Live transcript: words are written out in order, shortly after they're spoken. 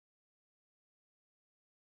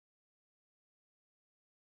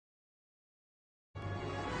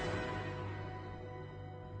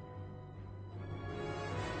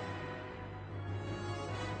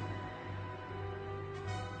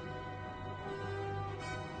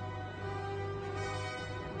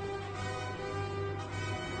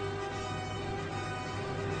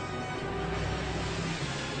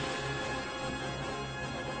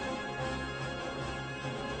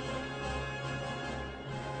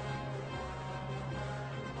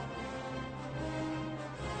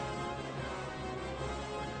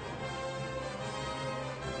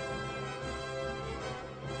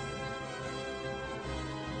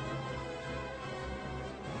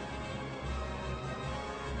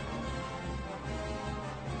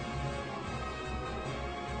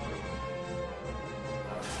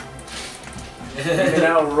You can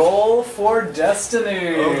now roll for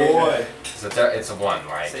destiny. Oh boy. So it's a 1,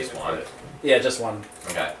 right? Save Just it 1. for it. Yeah, just one.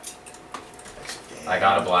 Okay. I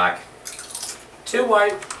got a black. 2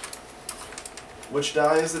 white. Which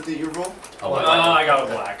die is it that you roll? A Oh, white. I got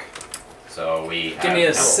a black. So we have Give me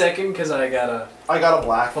a second, because I gotta I got a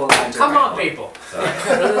black. pull up my Come on, people. So,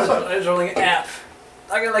 I was rolling an app.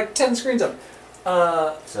 I got like 10 screens up.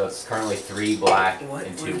 so it's currently 3 black What?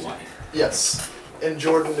 and What 2 is it? white. Yes. And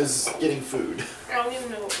Jordan is getting food. I don't even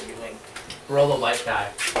know what we're doing. Roll a white die.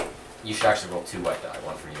 You should actually roll 2 white die.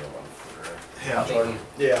 1 for you and 1 for Yeah. Jordan.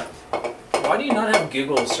 Yeah. Why do you not have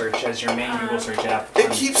Google search as your main Google search app? It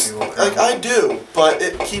on keeps, Google like, Chrome? I do, but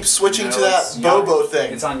it keeps switching No, to that it's Bobo Yahoo.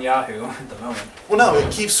 thing. It's on Yahoo at the moment. Well, no,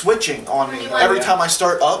 it keeps switching on me. You like Every it? time I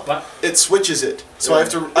start up, What? it switches it. So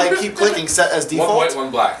I keep clicking set as One default, white, one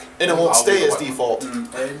black. and it won't I'll be stay the as white one. default.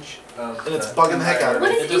 Edge of And it's the bugging the heck out of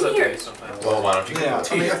What me. is It does in here? okay sometimes. Well, why don't you Yeah, go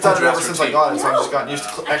I mean, to I've done it ever Master since I Chief. got it, so I've just gotten No.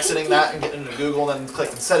 used to exiting that and getting into Google and then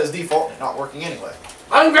clicking set as default and not working anyway.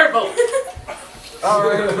 Ungrateful.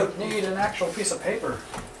 Alright, need an actual piece of paper.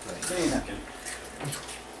 Give me a napkin.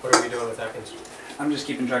 What are we doing with napkins? I'm just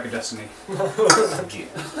keeping track of destiny. Gee.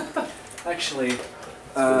 Actually,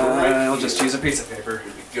 I'll just use a piece of paper.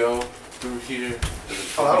 Here we go through here.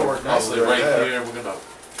 Oh, that'll work nicely right there. here. We're gonna.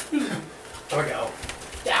 There we go.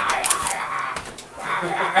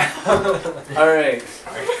 Alright.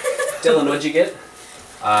 Dylan, what'd you get?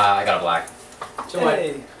 I got a black. 2 white.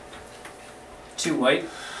 Hey. 2 white.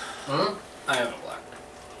 I have a black.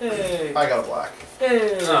 Hey. I got a black.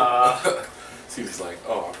 Hey. Seems like,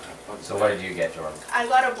 oh, I'm gonna have fun. So what did you get, Jordan? I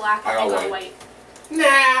got a black I and got I got white. white.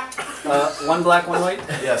 One black, one white.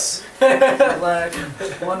 Yes. Black,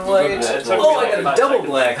 one white. It took me Oh, I like got a 5 double seconds.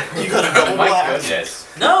 black. You got a double My black. goodness.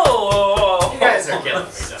 No! You guys are killing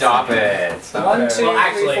me. Stop it. 1, 2, Well, 3,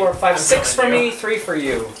 actually, 4, 5, I'm 6 for killing me, 3 for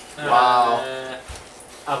you. Wow.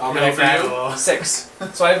 How many for you? 6.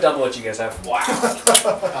 So I have double what you guys have.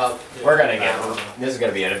 Wow. We're gonna get. This is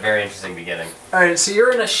gonna be a very interesting beginning. Alright, so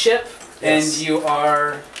you're in a ship, Yes. and you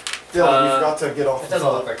are. Dylan, you forgot to get off It the doesn't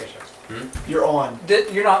look top. like a ship. You're on.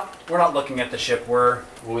 You're not. We're not looking at the ship. We're.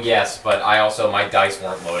 Well, yes, but I also my dice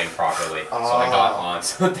weren't loading properly, so I got on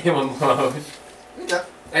so they would load. Okay.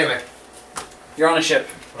 Anyway, You're on a ship,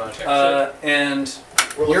 we're on check. and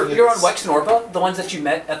We're looking you're at on this. Wex and Orba, the ones that you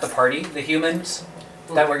met at the party, the humans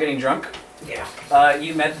that were getting drunk. Yeah.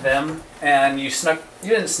 You met them, and you snuck. You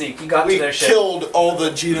didn't sneak. You got We to their ship. killed all the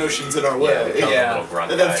Genotians in our way. Yeah, we killed Yeah. the little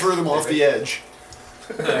grunt And then guys. threw them off the edge.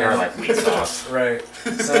 They were like wheat sauce. Right.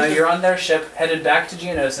 So now you're on their ship, headed back to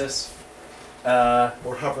Geonosis,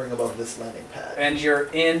 We're hovering above this landing pad. and you're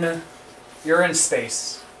in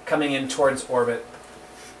space, coming in towards orbit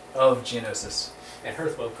of Geonosis. And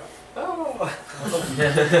Hearth woke up. Oh.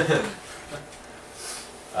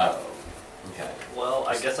 Oh. Okay. Well,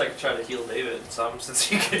 I guess I could try to heal David some since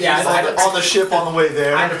he could. Yeah, use I- it. on the ship on the way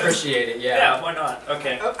there. I'd appreciate it, Yeah, yeah. why not?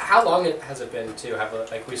 Okay. How long has it been too? Have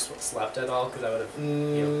we slept at all? Because I would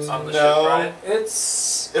have. On the no. ship, right?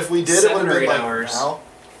 It's If we did, it 7 would or have been 8 like hours. now.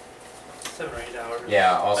 7 or 8 hours.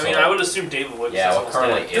 Yeah. Also. I mean, I would assume David would. Yeah. since What he's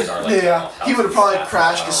almost currently dead. is our like, Yeah, health he would have probably stat,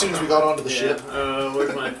 crashed I as don't soon as we remember. got onto the ship.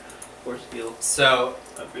 Where's my force heal? So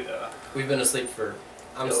Yeah. we've been asleep for.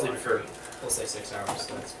 I'm Go asleep on. for. We'll say 6 hours.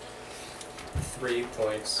 So that's 3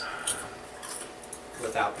 points.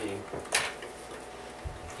 Without being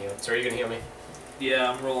healed. So are you gonna heal me? Yeah,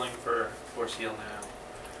 I'm rolling for force heal now.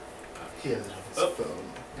 He has it on his Oh. phone.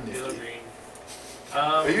 Heal Nifty. green.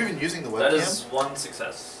 Are you even using the That webcam? is 1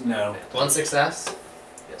 success. No. 1 success.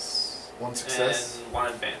 Yes. One success. And 1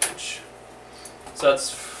 advantage. So that's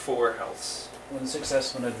 4 healths. 1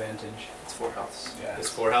 success, 1 advantage. It's 4 healths. Yeah. It's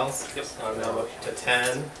 4 health. Yep. So I'm now up to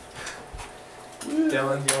 10.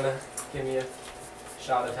 Dylan, you wanna give me a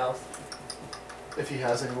shot of health? If he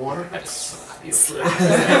has any water. I just slap you. So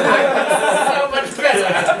much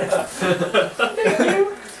better.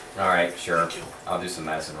 All right. Sure. I'll do some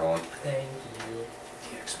medicine rolling. Thank you.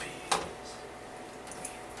 EXP.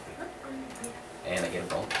 And I get a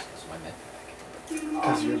bonus because of my med pack.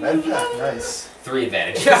 Because your med pack, nice. 3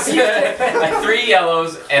 advantages. Like 3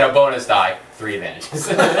 yellows and a bonus die. 3 advantages.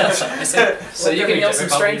 So you can heal some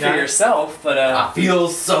strength for yourself, but I feel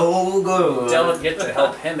so good. don't get to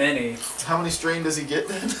help him any. How many strain does he get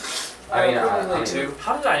then? I mean, Probably 2.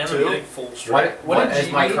 How did I end up 2? getting full strength? What did is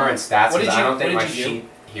you my do? current stats? What did 'Cause I you- don't think what my did you do? sheet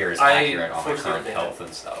here is I accurate on my forced current it health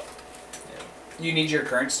and stuff. You need your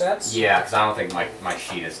current stats? Yeah, because I don't think my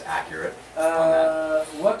sheet is accurate.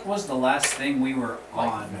 What was the last thing we were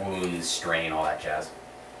Like on? wounds, strain, all that jazz.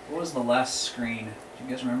 What was the last screen? Do you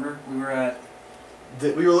guys remember? We were at.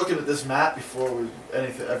 We were looking at this map before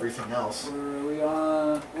everything else. Were we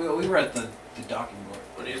on? We were at the The docking board.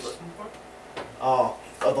 What are you looking for? Oh,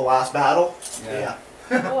 of the last battle? Yeah.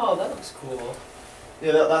 Oh, that looks cool.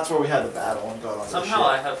 Yeah, that's where we had the battle and got on the Somehow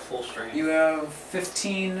I have full strength. You have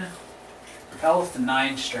 15 health,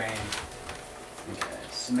 9 strain. Okay.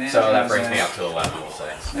 So, Manju's So that brings me at- up to 11, we'll say.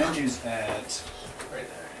 Manju's at. Right there.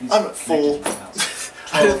 He's I'm at full. connected to the house.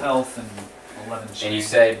 12 health and 11 strain. And you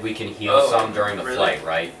said we can heal Oh, some during the really? flight,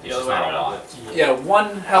 right? The It's other just not way a around. lot. Yeah, 1 I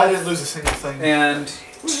didn't health lose a single thing. and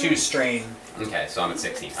 2 strain Okay, so I'm at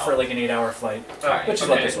 16 health. for like an 8-hour flight, Alright, which is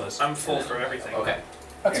okay. what this was. I'm full for everything. Okay,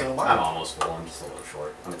 Okay. So am I'm I. almost full. I'm just a little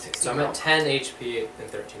short. I'm at 16 So I'm at health. 10 HP and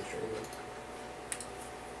 13 strain.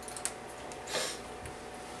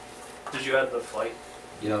 Did you add the flight?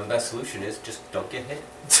 You know, the best solution is just don't get hit.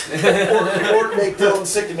 Or make Dylan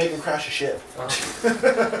sick and make him crash a ship.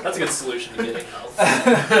 That's a good solution to getting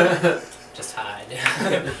health. Just hide.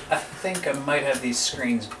 I think I might have these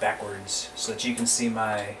screens backwards so that you can see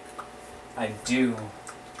my. I do.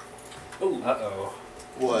 Ooh. Uh-oh.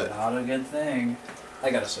 What? Not a good thing. I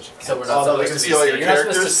gotta switch it. So we're Oh, not no, they supposed can to see all be your You're not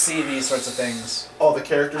supposed to characters? see these sorts of things. All the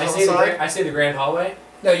characters I on see the side? I see the grand hallway.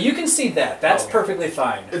 No, you can see that. That's Oh. perfectly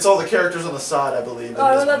fine. It's all the characters on the side, I believe. in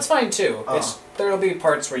this That's one. fine too. Oh. It's there'll be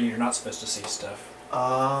parts where you're not supposed to see stuff.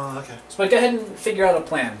 Okay. So go ahead and figure out a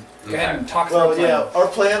plan. Go ahead Okay. and talk through Well, a plan. yeah, our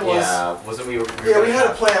plan was... Yeah, wasn't we? Yeah, we had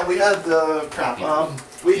a plan. We had the... Crap.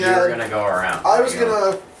 We You were had... gonna go around. I was you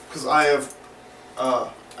know? gonna... Because I have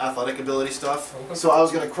athletic ability stuff. So I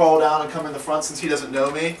was gonna crawl down and come in the front since he doesn't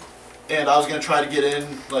know me. And I was gonna try to get in,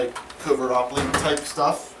 like, covert uplink type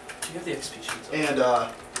stuff. Do you have the XP sheets? And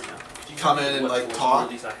Do you come know in and, what like, tools talk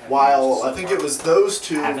abilities I have while used so I think far? it was those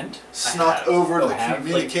two Haven't. snuck have. over to Oh, the have?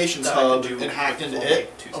 communications That I can hub do and hacked into for, it.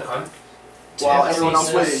 like, 2 Okay. seconds. While Yeah, everyone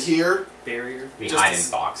else Jesus. waited here. Barrier. We just hide to in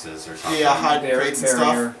s- boxes or something. Yeah, hide in Barrier- crates and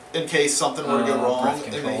barrier, stuff in case something were to go wrong breath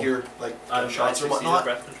and they control. hear like Shots shots or or whatnot.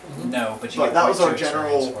 breath control. No, but you But get that was quite our two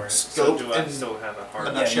experience general for it. So scope. do I And still have a hard?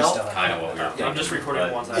 Yeah, Yeah, you nutshell? still have Kind of what we were Yeah. thinking. I'm just recording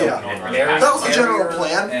but ones I Yeah. have going on. Barrier- That was the general barrier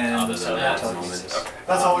plan. And Other than that, telekinesis. Okay.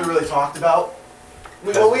 that's all we really talked about.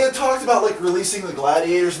 Well, we had talked about like releasing the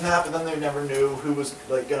gladiators and that, but then they never knew who was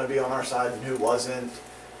like gonna be on our side and who wasn't.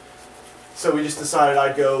 So we just decided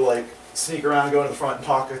I'd go like sneak around, go into the front, and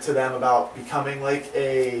talk to them about becoming like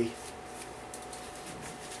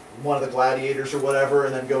one of the gladiators or whatever,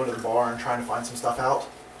 and then go into the bar and trying to find some stuff out.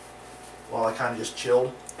 While I kind of just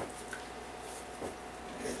chilled.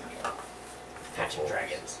 Hatching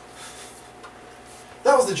dragons.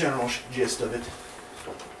 That was the general gist of it.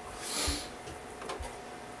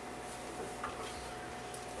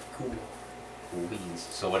 Cool. Cool beans.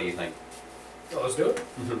 So what do you think? Oh, let's do it.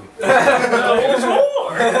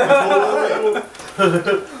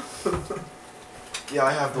 Yeah,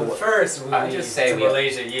 I have the. First, we I need just say to we-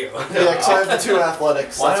 Malaysia you. Yeah, because I have the 2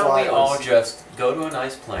 athletics. Why that's don't why we it all was- just go to a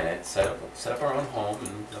nice planet, set up our own home,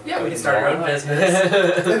 and Yeah, we can start our own business.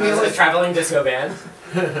 I mean, It's a like- traveling disco band.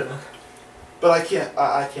 But I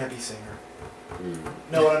can't be singer. Hmm.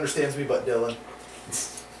 No one understands me but Dylan.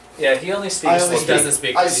 Yeah, he only I speaks. only He doesn't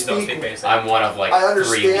speak. I He don't speak- speak basic. I'm one of like I 3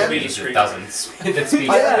 understand. movies that doesn't that speaks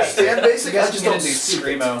I Yeah. understand basic, You I guys just can don't get into speak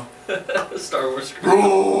screamo. Star Wars.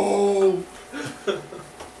 Oh!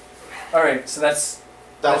 All right, so that's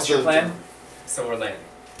That was your the plan. So we're landing.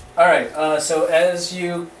 All right, so as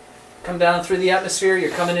you come down through the atmosphere,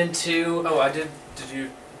 you're coming into. Oh, I did. Did you?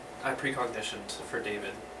 I precognitioned for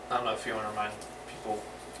David. I don't know if you want to remind people.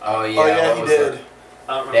 Oh yeah, Oh yeah, what he was did. that?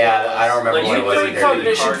 I don't remember. Yeah, what it I don't remember Like, what you it was either.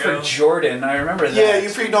 precognition Cargo. for Jordan. I remember that. Yeah, you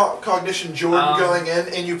precognitioned Jordan Um, going in,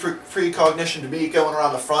 and you precognitioned me going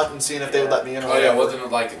around the front and seeing if they would let me in. Or Oh yeah, whatever. wasn't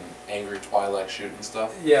it like an angry Twilight shooting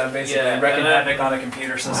stuff? Yeah, basically Yeah, wrecking and then- havoc on a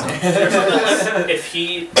computer system. If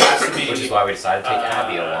he has to be, Which is why we decided to take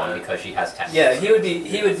Abby Uh, along because she has tattoos. Yeah, he would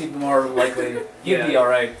be more likely. He'd be Yeah. all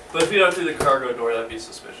right. but if you go through the cargo door, that'd be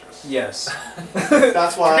suspicious. Yes.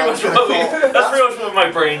 That's why I was Pretty gonna much crawl. that's pretty much what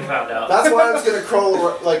my brain found out. That's why I was gonna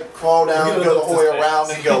crawl down, You and go the look whole way suspicious.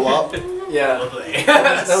 around, and go up Yeah. Lovely.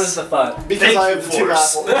 That was the thought. because Thank I you, have the 2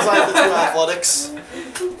 Force. because I have the 2 athletics.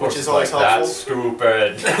 Which is always helpful. That's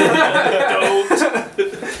stupid. Don't.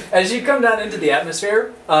 As you come down into the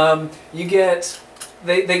atmosphere, you get.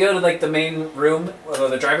 They go to like the main room,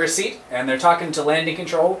 the driver's seat, and they're talking to landing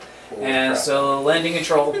control. And so landing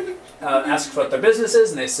control asks what their business is,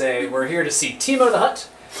 and they say, we're here to see Teemo the Hutt.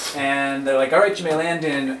 And they're like, all right, you may land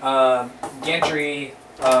in gantry,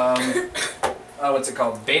 what's it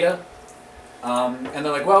called, Beta. And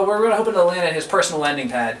they're like, well, we're going to hoping to land at his personal landing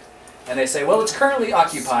pad. And they say, well, it's currently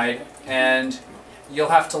occupied, and you'll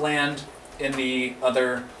have to land in the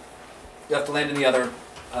other,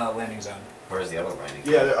 landing zone. Where's the other landing?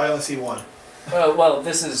 Yeah, I only see one. Well,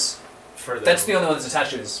 this is, Further. that's the only one that's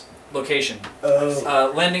attached to his location.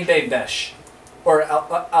 Oh. Landing Bay Besh. Or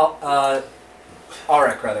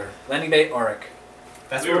Auric, rather. Landing Bay Auric.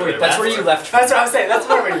 That's We where were we there. That's left. where you left from. That's what I was saying. That's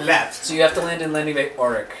where we left. So you have to land in Landing Bay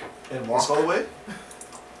Auric. And walk all the way?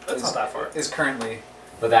 That's not that far. Is currently.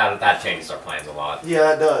 But that changes our plans a lot.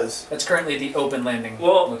 Yeah, it does. That's currently the open landing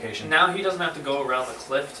Well, location. now he doesn't have to go around the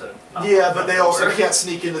cliff to. Yeah, but they also Or- can't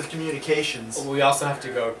sneak into the communications. We also have to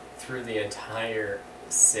go through the entire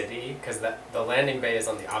city because the landing bay is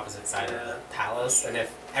on the opposite side of the palace, and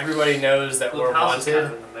if everybody knows that The we're house is kind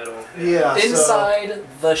wanted, of in the middle. Yeah, so Inside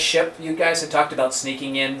the ship, you guys had talked about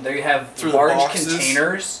sneaking in. They have Through the large boxes?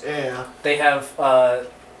 containers. yeah. They have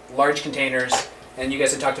large containers, and you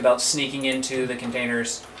guys had talked about sneaking into the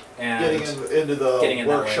containers and Into the Getting in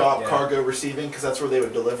that way, workshop, yeah. cargo receiving, because that's where they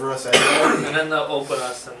would deliver us anyway. And then they'll open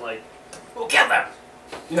us and like, we'll kill them.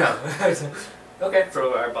 no. Okay.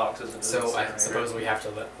 Throw our boxes into the So I incinerator. suppose we have to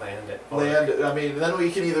land it. Land. I mean, then we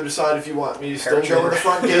can either decide if you want me to still go Paratrooper. in the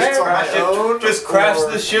front gates on my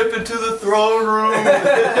own, or ship into the throne room.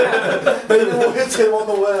 maybe we'll hit him on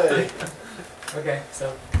the way. Okay.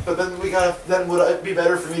 So But then Then would it be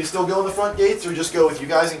better for me to still go in the front gates, or just go with you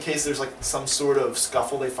guys in case there's like some sort of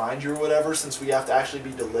scuffle they find you or whatever? Since we have to actually be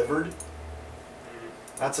delivered.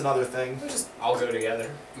 That's another thing. we'll just all go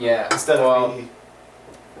together. Yeah. Instead of me.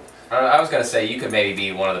 I was gonna say you could maybe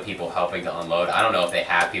be one of the people helping to unload. I don't know if they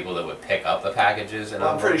have people that would pick up the packages and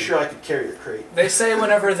Well, I'm unload. pretty sure I could carry a crate. they say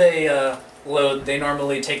whenever they load, they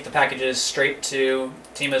normally take the packages straight to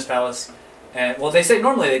Teemo's palace. And well, they say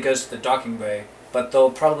normally it goes to the docking bay, but they'll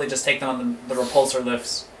probably just take them on the repulsor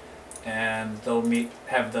lifts, and they'll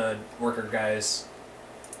have the worker guys,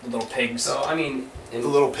 the little pigs. So I mean, The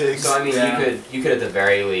little pigs. So I mean, Yeah. you could at the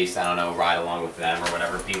very least, I don't know, ride along with them or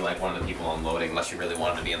whatever, be like one of the people unloading. Unless you really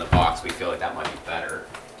wanted to be in the box, we feel like that might be better.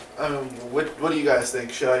 What do you guys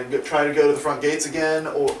think? Should I try to go to the front gates again,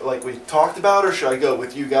 or like we talked about, or should I go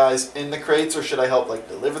with you guys in the crates, or should I help like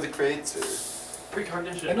deliver the crates? Or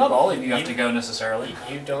Precognition. And not all of you have to go necessarily.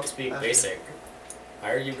 You don't speak basic.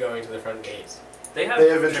 Why are you going to the front gates? They have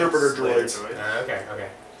interpreter translator droids. Okay.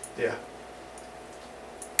 yeah,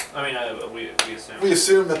 I mean, we assume. we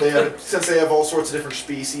assume that they have since they have all sorts of different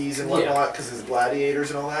species and whatnot because it's gladiators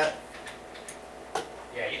and all that.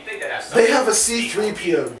 Yeah, you'd think that has They have a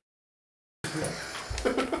C-3PO. I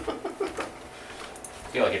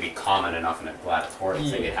feel like it'd be common enough in a gladiatorial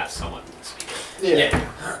thing they'd have someone speak it.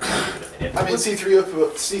 Yeah. I mean,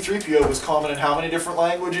 C-3PO was common in how many different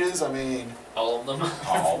languages? I mean, All of them.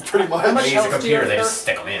 Oh, pretty much. How much they use a health do you computer, they have? just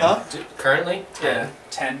stick them in. Huh? Currently,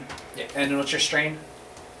 10. Yeah. And what's your strain?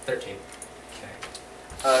 13.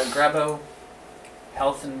 Okay. Grabo,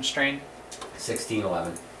 health and strain. 16,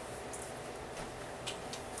 11.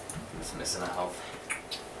 Just missing a health.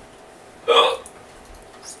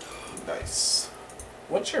 Nice.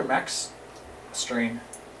 What's your max strain?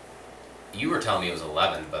 You were telling me it was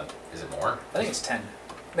 11, but is it more? I think it's 10.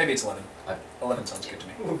 Maybe it's 11. I- 11 sounds good to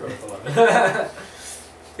me. We'll go with 11.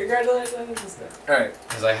 Congratulations. Alright.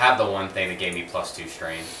 Because I have the one thing that gave me +2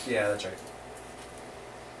 strain. Yeah, that's right.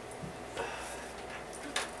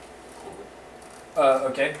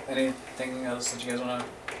 Okay. Anything else that you guys want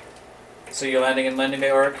to... So you're landing in Landing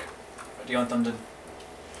Bay Orc? Or do you want them to...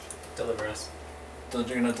 Deliver us. You're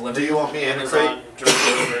going to deliver? Do you want me in the crate? Amazon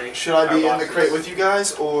delivery. Should I be Our in the boxes. crate with you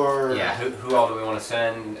guys, or? Yeah, who all do we want to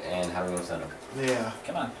send, and how do we want to send them? Yeah.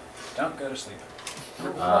 Come on. Don't go to sleep. I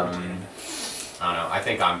don't know. I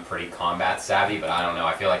think I'm pretty combat savvy, but I don't know.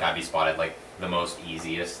 I feel like I'd be spotted like the most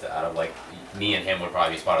easiest out of like me and him would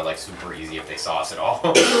probably be spotted like super easy if they saw us at all.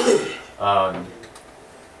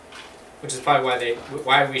 Which is probably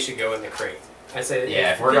why we should go in the crate. I say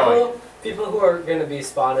Yeah, if we're going- people who are going to be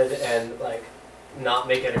spotted and like not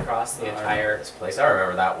make it across the entire. This place, I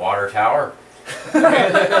remember that water tower.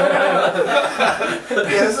 Yeah,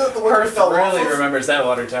 isn't that the one you fell off Really of? remembers that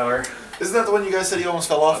water tower. Isn't that the one you guys said you almost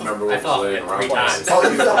fell I off of? remember I what fell was off laying it around. 3 times. Oh,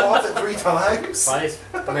 you fell off it 3 times? Twice?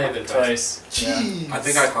 May have been twice. Twice. Yeah. Jeez. I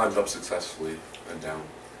think I climbed up successfully and down.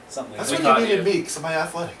 Something. That's We when you caught needed you. me, because of my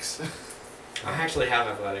athletics. I actually have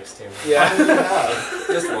athletics too. How many do you have?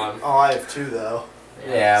 Just one. Oh, I have 2 though.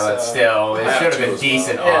 Yeah, but So- still, it I have should have two been as well.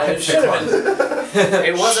 decent Yeah, it odds. should have been.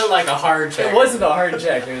 It wasn't like a hard check. It wasn't a hard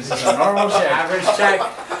check. It was just a normal check. Average check.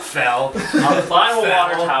 Fell. I'll climb a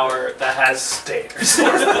water Fell. tower that has stairs.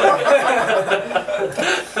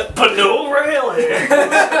 But no railing.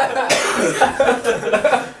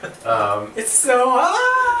 It's so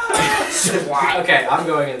high. Okay, I'm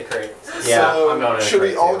going in the crate. Yeah, So, I'm going in the should we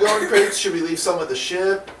crate, all too. go in crates? Should we leave some at the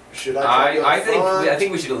ship? Should I try to go I front?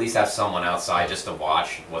 think we should at least have someone outside just to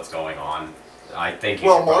watch what's going on. I think you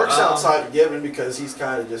Well, should Mark's probably- outside of Gibbon because he's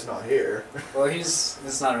kind of just not here. Well,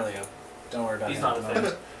 it's not really a. Don't worry about He's him. not at the a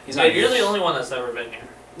moment. thing. He's Yeah, not you're here. the only one that's never been here.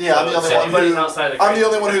 Yeah, I'm the So only if one anybody's who. outside of I'm the crate-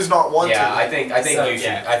 only one who's not wanted. Yeah, I think So, you should.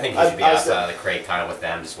 yeah. I think you should be I outside of the crate, kind of with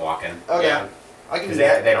them, just walking. Okay, Yeah. I can do Because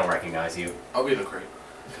that. they don't recognize you. I'll be in the crate.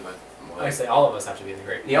 'Cause I'm I like, say all of us have to be in the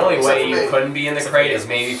crate. The only Except way for you me. couldn't be in the Except for crate you. is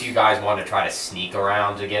maybe if you guys want to try to sneak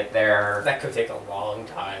around to get there. That could take a long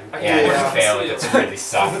time. I Yeah, if Yeah. you fail, it's really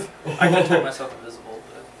suck. I can turn myself invisible,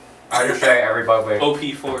 I just say everybody, but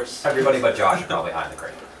OP force. everybody but Josh should probably hide in the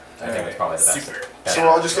crate. I think Alright. it's probably the best. Super. best So we're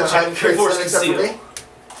all just gonna hide in crates Force then, except for conceal. me?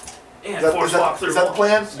 And Is force that, walk is through. that the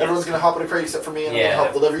plan? walls. Everyone's gonna hop in a crate except for me and I'm Yeah. gonna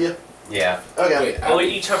help deliver you? Yeah. Okay. wait, Well, we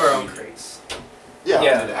Abby, each have our own crates. Yeah.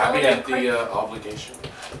 Yeah. did Abby Yeah. get the obligation?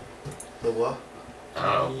 The what?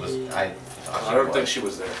 I don't know. I thought I she don't was. think she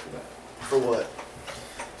was there for that. For what?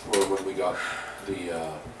 For when we got the,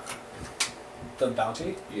 The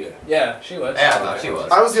bounty? yeah. Yeah, she was. Yeah, I thought she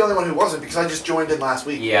was. I was the only one who wasn't because I just joined in last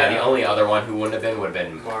week. Yeah, the Yeah. only other one who wouldn't have been would have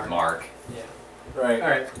been Mark. Mark. Right.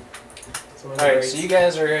 Alright. So we're in the Alright, crates. so you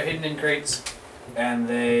guys are hidden in crates, and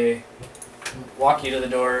they walk you to the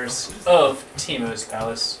doors of Teemo's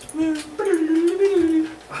palace.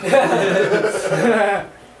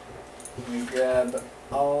 We grab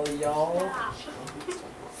all y'all.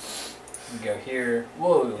 We go here.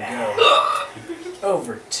 Whoa, we go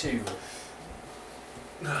over to.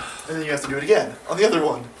 And then you have to do it again on the other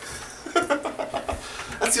one.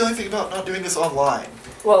 That's the only thing about not doing this online.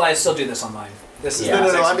 Well, I still do this online. This is Yeah.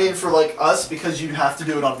 No, I mean for like us because you have to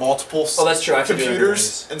do it on multiple Oh, that's true. I have to do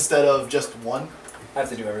computers instead of just one. I have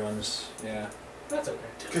to do everyone's. Yeah. That's okay.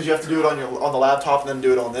 Because you have to do it on the laptop and then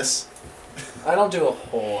do it on this. I don't do a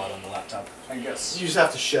whole lot on the laptop. I guess You just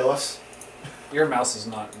have to show us. your mouse is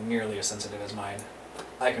not nearly as sensitive as mine.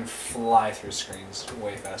 I can fly through screens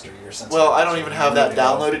way faster. You're sensitive. Well, I don't even have that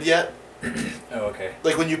downloaded yet. Oh, okay.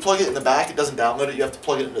 Like when you plug it in the back, it doesn't download it. You have to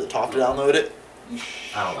plug it into the top to download it. You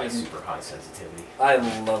I don't like shouldn't. super high sensitivity. I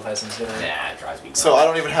love high sensitivity. Nah, it drives me nuts. So I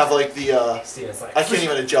don't even have like the. Steven's like, I can't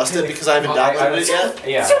even adjust it because I haven't Well, I downloaded it yet.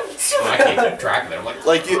 Yeah. Well, I can't keep track of it. I'm like,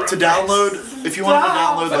 Like to download, if you want to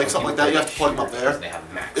download like something like that, you have to plug them up there. They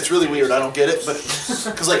have max It's really weird. I don't get it, but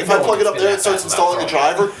because like if I plug it up there, it starts installing the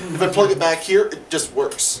driver. If I plug it back here, it just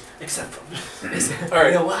works. Except for All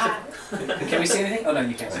right. Can we see anything? Oh no,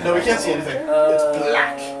 you can't see. No, we can't see anything. It's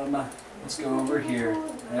black. Let's go over here.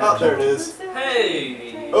 Oh, there it is.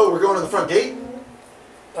 Hey. Oh, we're going to the front gate.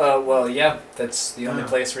 Well, yeah, that's the only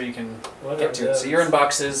place where you can what get are to it. So those? you're in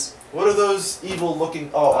boxes. What are those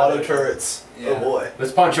evil-looking? Oh, auto turrets. Yeah. Oh boy.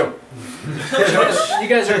 Let's punch him. You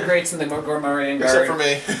guys are greats in the Gormarian Except guard. for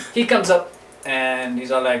me. He comes up and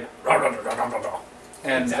he's all like, "Rah, rah, rah, rah, rah, rah."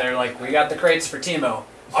 And they're like, "We got the crates for Teemo."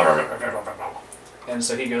 And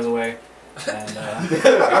so he goes away, and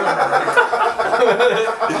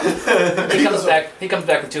he comes back. He comes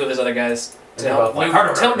back with two of his other guys to They're help both like,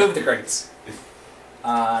 move, to help move the crates.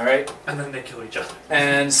 Right, And then they kill each other.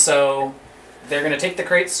 and so they're gonna take the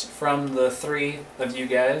crates from the three of you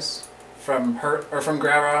guys, from her or from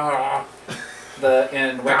Grara,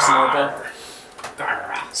 and Wex and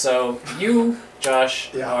Orpa. So you, Josh,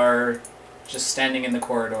 Yeah. are just standing in the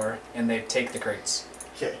corridor, and they take the crates.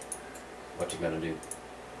 Okay. What you gonna do?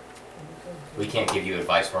 We can't give you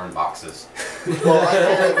advice. We're in boxes. Well, I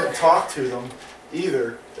can't even talk to them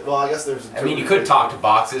either. Well, I guess there's. I mean, you could talk to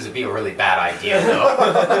boxes. It'd be a really bad idea,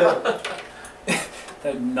 though.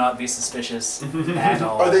 That would not be suspicious at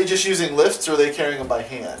all. Are they just using lifts, or are they carrying them by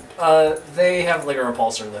hand? They have like a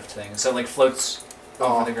repulsor lift thing, so it, like floats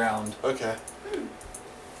over Oh. the ground. Okay.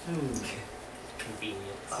 Convenient.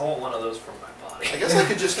 I want one of those for my body. I guess I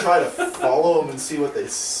could just try to follow them and see what they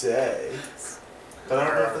say. But I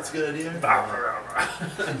don't know if that's a good idea.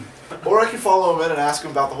 Or I could follow them in and ask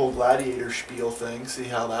them about the whole gladiator spiel thing, see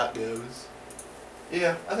how that goes.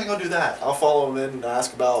 Yeah, I think I'll do that. I'll follow them in and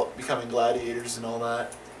ask about becoming gladiators and all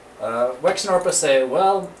that. Wex and Orpa say,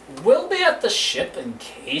 "Well, we'll be at the ship in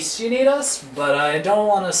case you need us, but I don't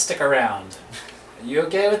want to stick around. Are you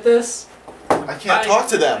okay with this?" I can't talk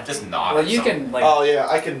to them. Just nod. Well, or you something. can like. Oh yeah,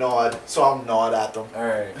 I can nod, so I'll nod at them. All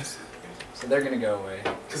right. So they're gonna go away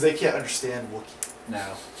Because they can't understand Wookiee.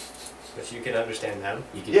 now. But you can understand them.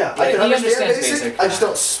 You can, Yeah, I Yeah, can he understand understands basic, basic. I just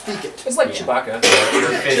don't speak it. It's like Yeah. Chewbacca. Your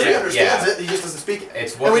Yeah, he physic- understands yeah. it, he just doesn't speak it.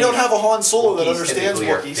 It's And we don't Wookiees- have a Han Solo that Wookiees understands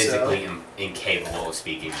typically are Wookiee, so... physically incapable of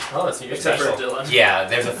speaking. Oh, so you're Except for special. Dylan. Yeah,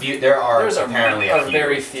 there's a few. There are There's apparently a a few.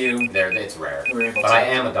 very few It's rare. who are able But to. I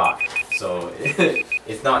am a doctor, so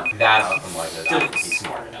it's not that unlikely that I would be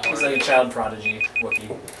smart enough. He's like a child prodigy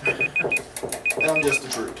Wookiee. And I'm just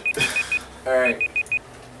a brute. All right.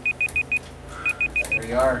 There we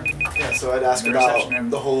we are. Yeah, so I'd ask The about reception room.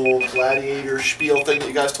 the whole gladiator spiel thing that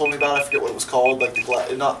you guys told me about. I forget what it was called, like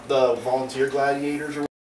the not the volunteer gladiators or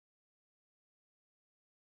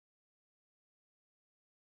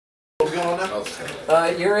what's going on now?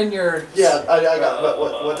 Okay. You're in your. Yeah, I got.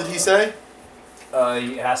 What did he say?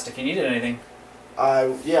 You asked if you needed anything. I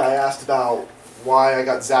asked about why I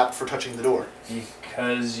got zapped for touching the door.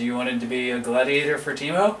 Because you wanted to be a gladiator for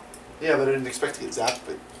Teemo? Yeah, but I didn't expect to get zapped.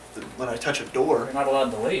 But when I touch a door, You're not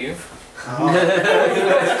allowed to leave.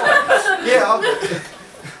 yeah.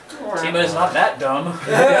 Teemo's not that dumb.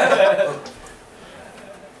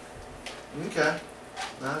 Okay.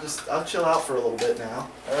 I'll chill out for a little bit now.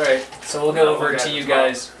 Alright, so we'll go over to you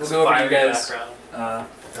guys. We'll go over to you guys. Background.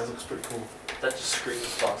 That looks pretty cool. That just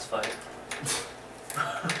screams boss fight.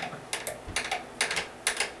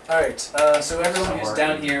 Alright, so everyone who's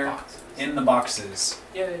down here in the boxes,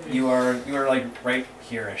 you are like right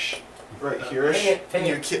here-ish. Right here-ish. Ping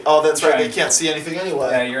it. Oh, that's right. Try. They can't see anything anyway.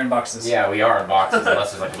 Yeah, you're in boxes. Yeah, we are in boxes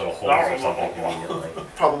unless there's like little holes or something conveniently.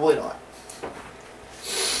 Probably not.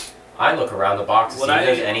 I look around the box to see Would if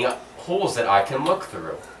there's I- any holes that I can look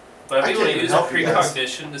through. But I I'm able to can't use a help you guys.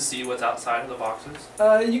 precognition to see what's outside of the boxes.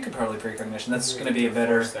 You could probably precognition. That's going to be a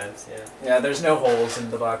better. sense, yeah. Yeah, there's no holes in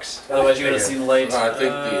the box. Otherwise, you would have seen the light. I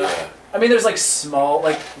think I mean, there's like small,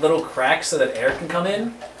 like little cracks so that air can come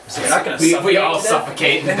in. So you're not going to We suffocate. all to death.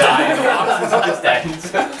 suffocate and die in the boxes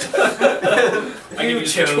instead. You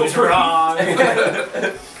chose wrong.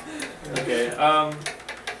 Okay,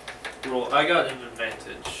 roll. I got an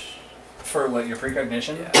advantage. For what, your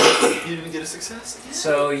precognition? Yeah. You didn't get a success.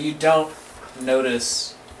 So you don't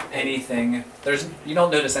notice anything. You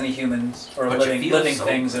don't notice any humans or But you feel living so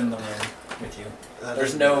things good. in the room with you. That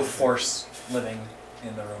There's doesn't no do force living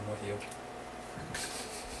in the room with you.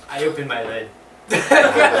 I open my lid.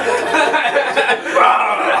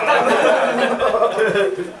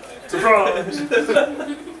 Surprise!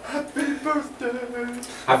 Happy birthday.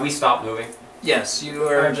 Have we stopped moving? Yes, you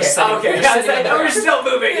are Okay. just sitting. Okay. You're sitting on the We're ground. still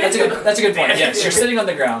moving. That's a good point. Yes, you're sitting on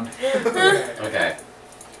the ground. Okay.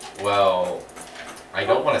 Well, I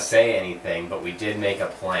don't want to say anything, but we did make a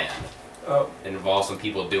plan. Oh. It involves some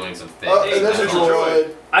people doing some things. Oh, and there's a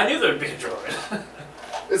droid. I knew there'd be a droid.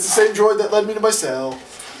 It's the same droid that led me to my cell,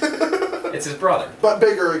 It's his brother. but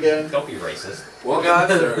bigger again. Don't be racist. Well, guys,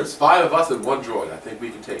 there's 5 of us and 1 droid. I think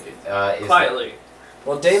we can take it. Is Quietly.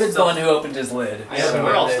 Well, David's the one who opened his lid. I Yeah, opened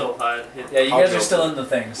we're my all lid. still hide. Yeah, you I'll guys are go still for in the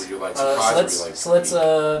things. Would you like So surprise let's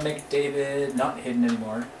or would you make David not hidden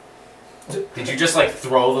anymore. Did you just like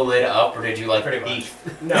throw the lid up, or did you like Pretty much. eat?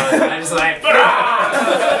 No, I just like.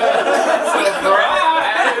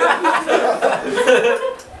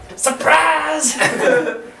 Surprise!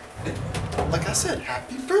 Like I said,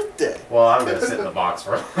 happy birthday. Well, I'm gonna sit in the box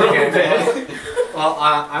for a little bit. Well,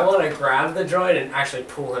 I want to grab the droid and actually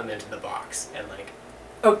pull him into the box and like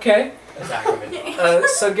Okay. attack him in the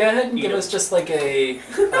box. So go ahead and give Eat us just like a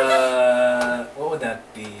what would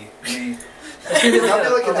that be? Maybe That'd be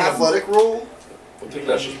like an athletic roll. I think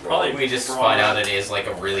that's just Probably- wrong. We just Wrong. find out it is like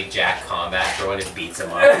a really jack combat droid and beats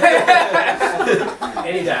him up.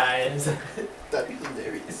 And he dies. That'd be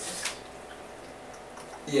hilarious.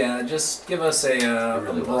 Yeah, just give us a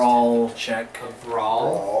really was. brawl check. A brawl.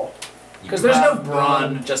 Brawl. Because there's no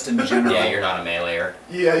brawn just in general. Yeah, you're not a meleeer.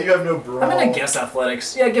 Yeah, you have no brawl. I'm gonna guess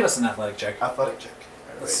athletics. Yeah, give us an athletic check. Athletic check.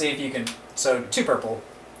 Let's see if you can. So 2 purple.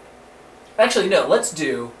 Actually, no. Let's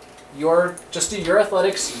do your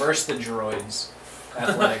athletics versus the droid's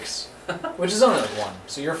athletics, which is only like 1,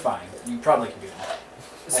 so you're fine. You probably can do that.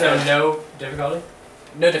 So no difficulty.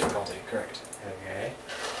 No difficulty. Correct. Okay.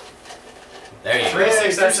 There you 3 go.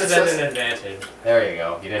 successes and success. an advantage. There you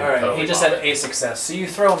go. You didn't. All right. totally He just bomb had a success, so you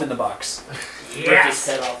throw him in the box. Ripped his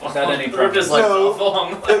head off. Without any Ripped his problem. legs No. off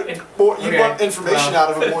along the way. More, you Okay, want information well.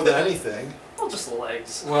 out of it more than anything. Well, just the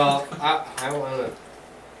legs. Well, I want to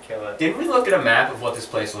kill it. Didn't we look at a map of what this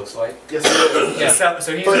place looks like? Yes, it is. Yeah.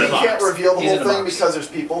 So he's But in you the box. can't reveal the He's in whole a thing box. because there's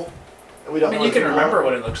people. And we I don't mean, know you can who remember are.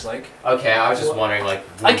 what it looks like. Okay, I was just wondering like.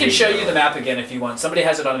 I can show you the map again if you want. Somebody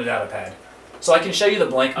has it on a data pad. So I can show you the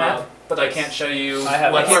blank map, but I can't show you. I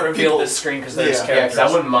have I that. can't reveal People- this screen because there's Yeah. Yeah, characters.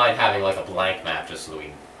 because I wouldn't mind having like a blank map just so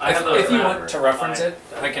we. I have if the you map. want to reference it,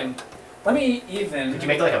 I can. Let me even. Could you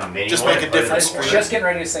make like a mini Just one make a and put it in different the I corner? was just getting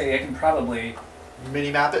ready to say I can probably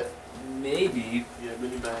Mini map it. maybe. Yeah,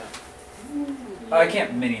 mini map. I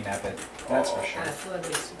can't mini map it. That's for sure.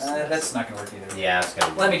 Athletics. That's not gonna work either. Yeah, it's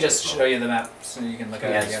gonna. Let me just show you the map so you can look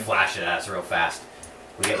at Yeah, it just again. flash it at us real fast.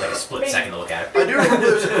 We get like a split second to look at it. I do remember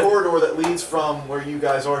there's a corridor that leads from where you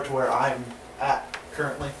guys are to where I'm at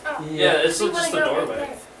currently. Yeah, it's We just wanna the go doorway.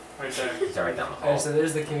 right Right there. It's right down the hall. Alright, so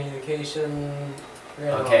there's the communication.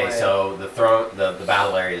 Okay, so the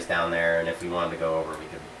battle area is down there, and if we wanted to go over, we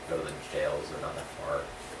could go to the jails. They're not that far.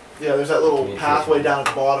 Yeah, there's that little Communication. pathway down at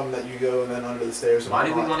the bottom that you go and then under the stairs. Why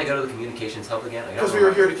did we want to go to the communications hub again? Because we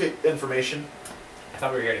were here to get information. I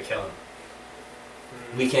thought we were here to kill him.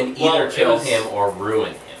 We can Well, either it kill was- him or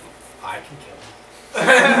ruin him. I can kill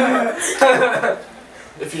him.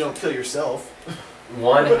 If you don't kill yourself.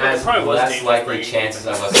 One has probably was less dangerous likely for you. chances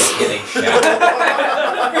of us getting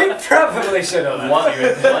shot. We probably should have.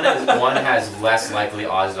 One has less likely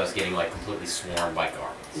odds of us getting like completely swarmed by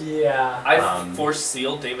guards. Yeah. I force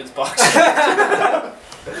sealed David's box.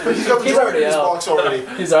 But he's got the He's droid already in his out. box already.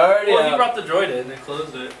 He's already Well, he out. brought the droid in and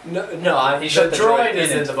closed it. No, He the shut the droid droid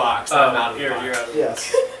is in in it. the box. I'm out of the you're box. out of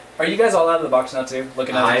Yes. Are you guys all out of the box now too?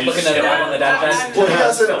 Looking at I'm looking at it on the dash pad? Well, he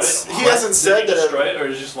Did hasn't said he that. destroy it, or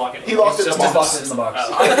did he just lock it in? He locked it in Just the box. box it in the box.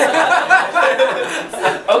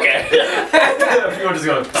 Okay. If you were just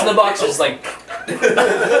going So the box is like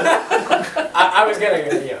I was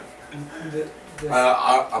getting, yeah.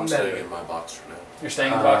 I'm staying in my box for now. you're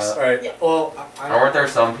staying in the box. All right. Well, Aren't there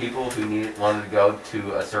some people who wanted to go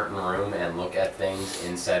to a certain room and look at things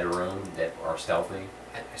inside a room that are stealthy?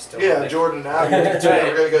 I still Yeah, think- Jordan and Abby. We're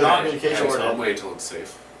gonna go to the Not communication So I'll room. wait till it's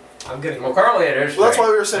safe. I'm getting. Well, currently it is. Well, that's straight.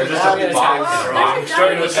 why we were saying There's just a Abby. box in a box.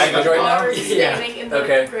 Jordan was back to Jordan now? Yeah.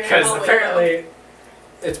 Okay. Because apparently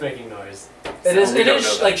it's making noise. It is. We It don't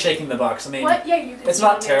is know like shaking the box. I mean, What? Yeah, you can it's see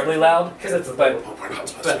not on terribly there. loud. Because it's a But- Oh, we're not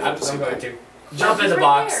supposed But to I'm be able going to see to jump in He's the right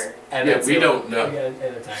box there. and Yeah, then we see don't what- know.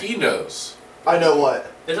 and attack. He knows. I know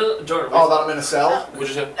what. It doesn't, Jordan. Oh, that I'm in a cell? What'd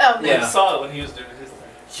you say? Oh, We Yeah. saw it when he was doing his thing.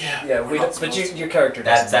 Yeah. Yeah, we. But your character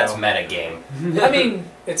doesn't. That's know. meta game. I mean,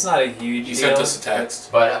 it's not a huge He deal. sent us a text.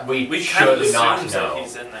 But we We kind of should not assumed that know.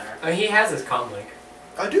 he's in there. He has his comm link.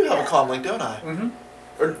 I do have a comm link, don't I? Mm-hmm.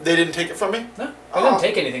 Or they didn't take it from me? No, I didn't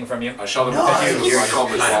take anything from you. I shot him Nice. with You're my just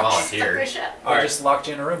common kind of watch. volunteered. Fresh up. I just locked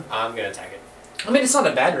you in a room. I'm going to attack it. I mean, it's not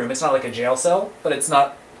a bad room. It's not like a jail cell, but it's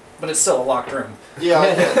not. But it's still a locked room. Yeah,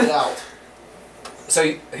 I can't get out.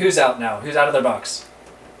 So who's out now? Who's out of their box?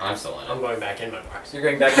 I'm still in I'm it. going back in my box. You're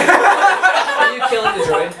going back. Are you killing the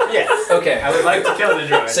droid? Yes. Okay. I would like to kill the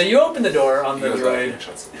droid. So you open the door on He the goes back droid, and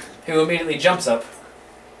shuts it. who immediately jumps up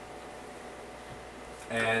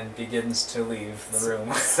and begins to leave the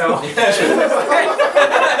room. So.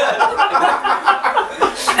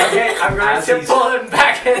 Okay, I'm going As to he's- pull him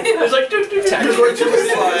back in. It's like, doo, doo, doo. You're going to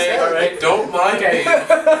lose flying, alright? Don't mind Okay.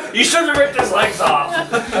 me. You should have ripped his legs off.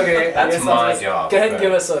 Okay, I That's guess my I'll job. Go ahead and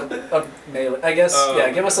give us a melee. I guess.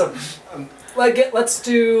 Yeah. Give us a. Let's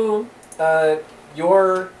do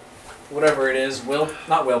your whatever it is.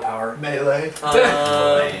 Not willpower. Melee.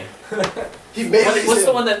 He made What's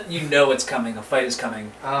the one that you know it's coming? A fight is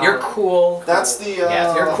coming. You're cool. That's the,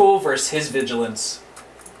 Yeah, You're cool versus his vigilance.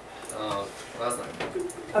 Well, that's not good.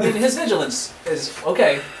 I mean, his vigilance is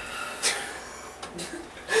okay.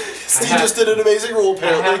 Steve just did an amazing roll, I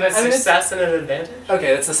have apparently. a I mean, success and an advantage?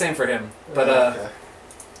 Okay, that's the same for him. But Okay.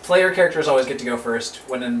 player characters always get to go first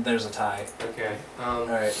when there's a tie. Okay. All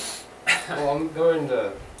right. Well, I'm going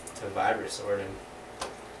to Vibra Sword and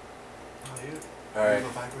All right. You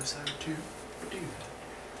have a Vibroside too? What do you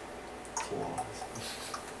have? Claws.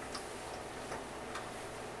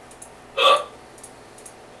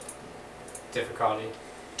 difficulty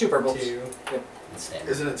 2 purples. 2. Standard.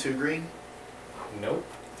 Isn't it 2 green? Nope.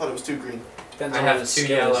 I thought it was 2 green. Depends I on have what his 2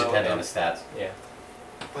 skill is. yellow. Depending on the stats. Yeah.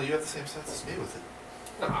 Well, you have the same stats as me with it.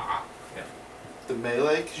 Ah. The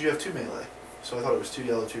melee, because you have 2 melee. So I thought it was 2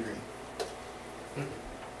 yellow, 2 green.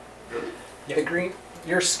 The green.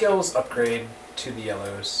 Your skills upgrade to the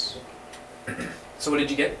yellows. So what did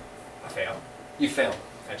you get? I fail. You fail.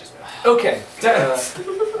 I just failed. Okay.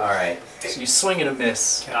 Alright. So you swing and a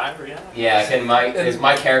miss. Can I react? Yeah, is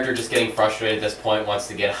my character just getting frustrated at this point, wants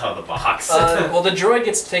to get out of the box? Well, the droid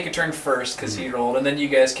gets to take a turn first because he rolled, and then you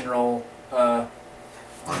guys can roll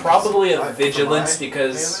probably a For vigilance my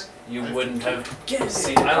because you wouldn't have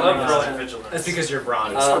seen it I coming. love rolling vigilance. That's because you're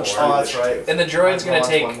bronze. Um, Oh, that's right. And the droid's gonna I'll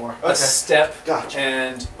take watch one more. a Okay. step Gotcha.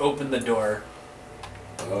 and open the door.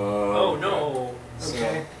 Oh no. So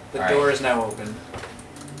Okay. the All right. door is now open.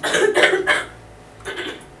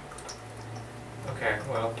 Okay,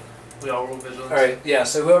 well. We all roll vigilance. All right. Yeah.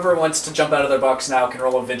 So whoever wants to jump out of their box now can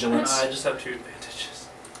roll a vigilance. I just have 2 advantages.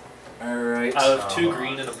 All right. I have 2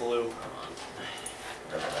 green and a blue.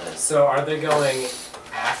 So are they going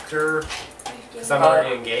after? Because I'm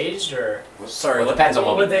already engaged, or Sorry. Well, it depends on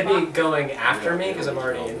what what would they be going after me? Because I'm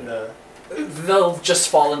already in the. They'll just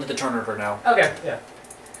fall into the turnover now. Okay, yeah.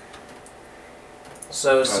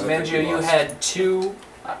 So I don't think Samanju, we you lost. had 2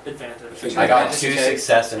 Advantage. I got Advantage, 2 okay.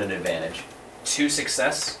 success and an advantage. 2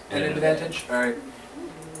 success and And an an advantage. All right.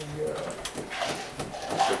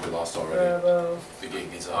 lost already. Bravo. The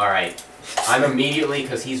game is up. Alright. I'm immediately,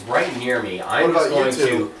 because he's right near me, I'm What just about you going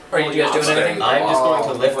two? to. Are you guys doing anything? I'm just going to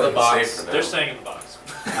Oh, lift the playing box. safe for now. They're staying in the box.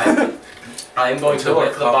 I'm going to Until our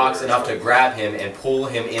lift the box cover enough is to grab him and pull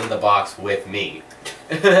him in the box with me.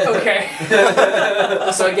 Okay.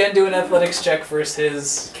 So again, do an athletics check versus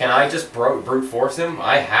his. Can I just brute force him?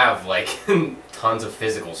 I have, like, tons of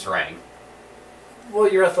physical strength.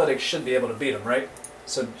 Well, your athletics should be able to beat him, right?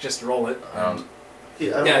 So just roll it. I don't know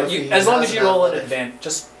Yeah, if he as long has as you an roll an athletic.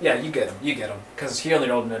 advantage, you get him, because he only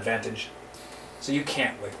rolled an advantage, so you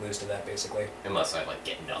can't like lose to that basically. Unless I, like,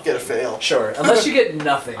 get nothing. Get a fail. Sure, unless you get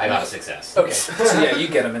nothing. I got a success. Okay, so yeah, you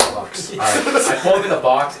get him in the box. Alright, I pull him in the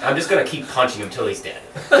box. I'm just gonna keep punching him till he's dead.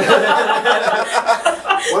 Why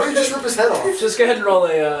don't you just rip his head off? Just go ahead and roll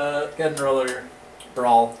a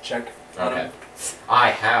brawl check on Okay. him. I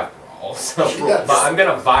have brawl, so Yes. but I'm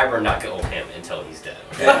gonna vibra knuckle him until he's dead.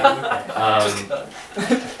 Okay. Alright.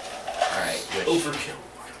 Overkill.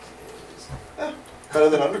 Better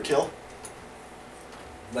than underkill.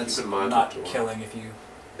 That's Keep in mind not what you want. killing if you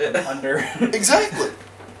under. Exactly.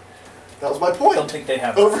 That was my I point. don't think they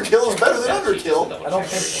have. Overkill is better than underkill. I don't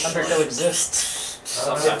think underkill exists.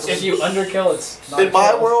 Sometimes. If you underkill, it's not. In a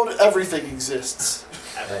my kill. world, everything exists.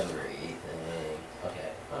 Everything.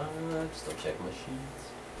 Okay. Still check my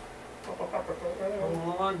sheets.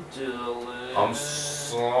 Oh, Dylan. I'm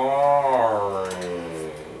sorry.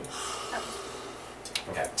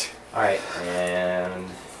 Okay. Alright, and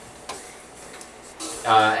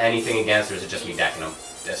anything against, or is it just me decking them?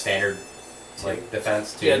 A standard, like,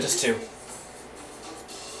 defense too? Yeah, just 2. Don't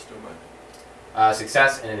mind.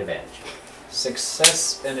 Success and an advantage.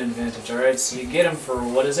 Success and advantage. All right, so you get him for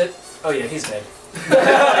what is it? Oh yeah, he's dead.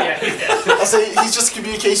 Yeah, he's dead. I say he's just a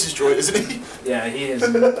communications droid, isn't he? Yeah, he is.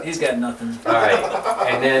 He's got nothing. Alright,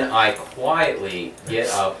 and then I quietly get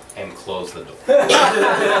up and close the door. All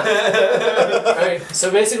right,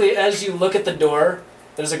 so basically, as you look at the door,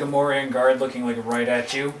 there's a Gamorrean guard looking like right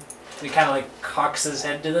at you. He kind of like cocks his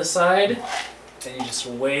head to the side, and you just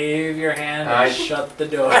wave your hand and shut the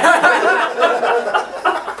door.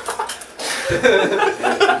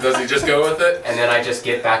 Does he just go with it? And then I just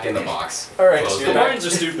get back in the box. All right, Close so the you're door. back. Gamorreans are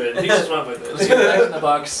stupid. He just went with Let's it. get back in the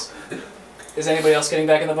box. Is anybody else getting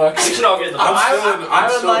back in the We box? should all get in the box. I'm I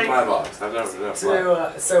would still like in my box. I've never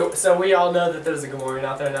enough. so we all know that there's a Gamorrean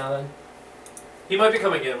out there now then? He might be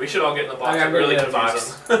coming in. We should all get in the box Okay, I'm and really getting in the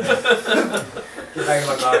confuse box. him. Get back in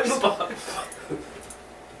my Get in the box. box.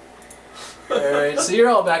 Alright, so you're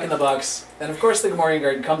all back in the box, and of course the Gamorrean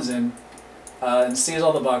guard comes in and sees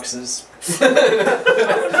all the boxes. So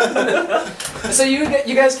you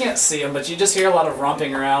guys can't see him, but you just hear a lot of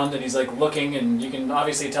romping around, and he's like looking, and you can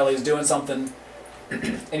obviously tell he's doing something,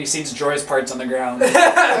 and he sees Droy's parts on the ground. I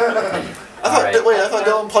thought. Alright. Wait, I thought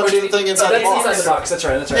Dylan punched the thing inside the That's box. inside the box, that's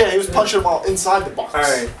right, that's right. Yeah, he was punching them all inside the box.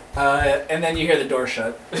 Alright, and then you hear the door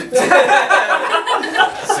shut.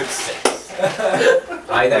 Success.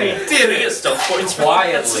 I then Did he get stuff points for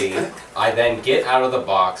quietly, I then get out of the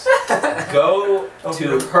box, go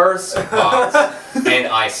to Hearst's box, and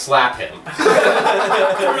I slap him. through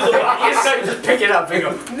the box? You just pick it up and go,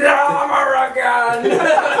 no, I'm a Russian!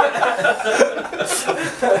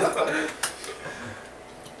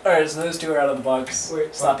 Alright, so those two are out of the box,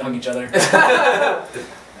 slapping each other.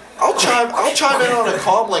 I'll chime in on a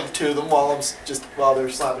comm link to them while they're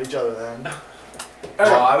slapping each other. Then.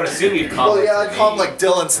 Well, I would assume you'd Well, comment yeah, I'd to comm me. like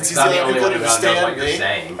Dylan since he's the I'm the only only one one who who knows what understand you're me.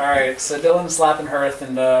 saying. Alright, so Dylan's slapping Hearth,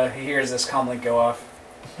 and he hears this comlink go off.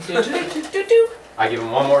 I give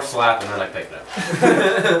him one more slap, and then I pick it up.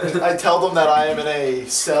 I tell them that I am in a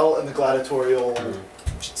cell in the gladiatorial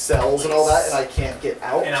cells and all that, and I can't get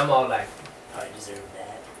out. And I'm all like, I deserve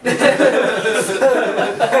that.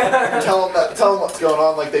 Tell them what's going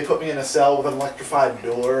on. Like they put me in a cell with an electrified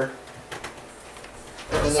door.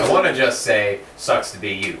 And then I want to just say, sucks to be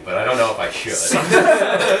you, but I don't know if I should.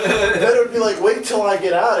 then it would be like, wait till I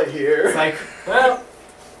get out of It's here. like, well,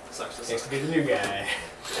 Sucks to seems suck. to be the new guy.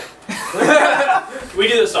 We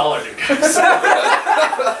do this to all our new guys.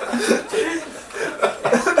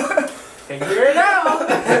 Figure it out!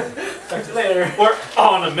 Talk to you later. We're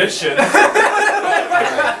on a mission.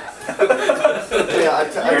 Yeah, I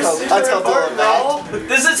tell Dylan that.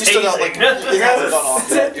 This is He still got like, hazing. he hasn't gone off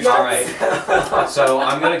yet. Alright. So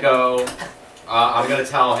I'm gonna go. I'm gonna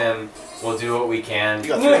tell him we'll do what we can. You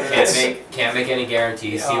got 3 minutes. Can't make any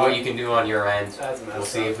guarantees. See what you can do on your end. That's messed We'll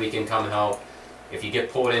see if we can come help. If you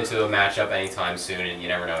get pulled into a matchup anytime soon, and you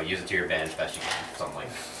never know, use it to your advantage best you can. Something like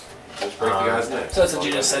Just break the guy's neck. So that's what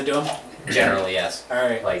you just said to him? that. Generally, yes.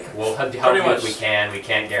 Alright. Like we'll help you Pretty if much. we can. We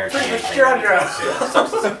can't guarantee anything. You're on your own. anytime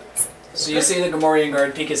soon. So you see the Gamorrean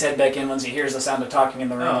guard peek his head back in once he hears the sound of talking in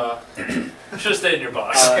the room. Should have stayed in your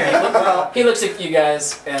box. He looks at you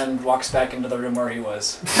guys and walks back into the room where he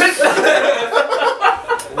was.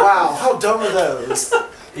 Wow, how dumb are those?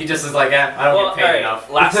 He just is like, I don't get paid alright, enough.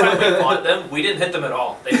 last time we fought them, we didn't hit them at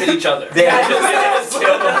all. They hit each other. They just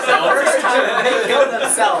killed themselves. First time they killed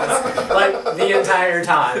themselves, like the entire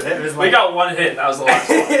time. It was like We got one hit. That was the last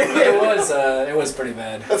one. It was pretty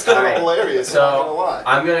bad. That's kind of Alright, hilarious, I'm not gonna lie.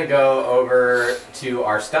 I'm gonna go over to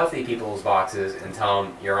our stealthy people's boxes and tell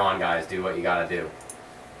them, you're on, guys. Do what you gotta do.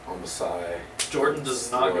 On the side. Jordan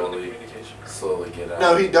does not go into Slowly. communications. Slowly get out.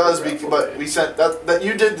 No, he does, but we sent that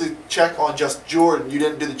you did the check on just Jordan. You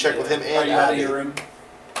didn't do the check with him Are and you out of Abby. your room?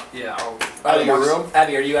 Yeah, I'll. Out of your box? room?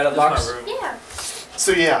 Abby, are you out of the This box? is my room. Yeah.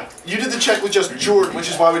 So yeah, you did the check with just Jordan, which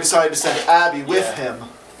is why we decided to send Abby with Yeah. him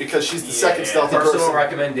because she's the second Yeah. stealthy Personal person.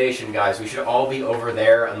 recommendation, guys. We should all be over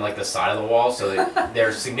there on like the side of the wall, so that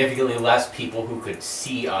there's significantly less people who could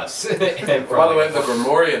see us. By the way, the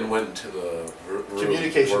Grimorian went to the room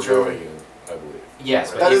Communications we're room. going in, I believe.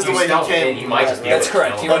 yes, but That if is the you way he stealth came. in, you might just be That's able to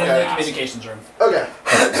correct. kill He went into them the fast. communications room. Okay,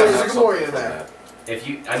 so there's a Gamorrean in there. If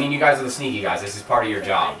you, I mean, you guys are the sneaky guys. This is part of your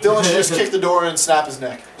job. Dylan should just kick the door and snap his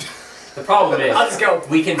neck. The problem is, Let's go.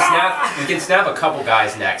 we can snap a couple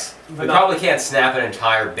guys' necks. We probably can't snap an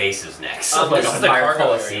entire base's necks, like this an is the entire cargo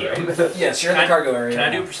coliseum. area, Yes, you're in the cargo area. Can I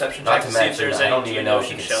now. do a perception Not check to to see if mention, there's I don't any even know if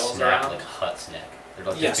you Geonosian can shells snap around? like Hutt's neck. They're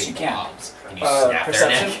like Yes, just you big can. blobs, and you Uh, snap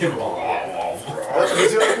perception? their neck.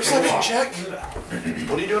 He's doing a perception check.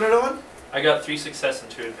 What are you doing it on? I got 3 success and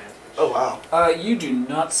 2 advantage. Oh wow. You do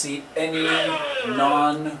not see any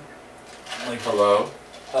non, Hello?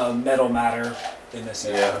 metal matter in this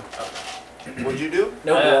area. What'd you do?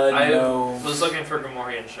 No blood, I no, was looking for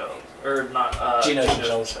Gamorrean shells. Or not, Geonosian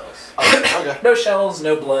shells. Okay. no shells,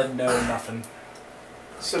 no blood, no nothing.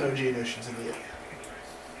 So no Geonosians in the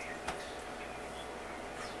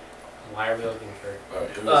Why are we looking for? Alright,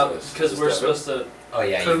 who is this? Because Is we're this Devin? supposed to Oh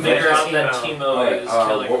yeah, you figure mentioned. out that Teemo. Teemo Alright, is what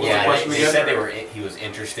killing was the Yeah, question they again? said he was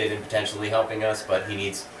interested in potentially helping us, but he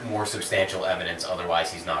needs more substantial evidence.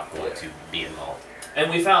 Otherwise, he's not going to be involved. And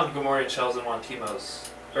we found Gamorrean shells in one of Teemo's,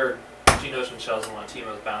 or Geonosian shells in one of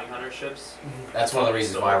Teemo's bounty hunter ships. That's one of the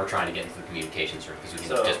reasons why we're trying to get into the communications room, because we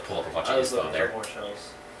can So, just pull up a bunch I of was info looking there. for more shells.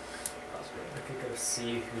 I could go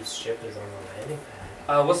see whose ship is on the landing pad.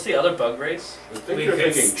 What's the other bug race? I think We you're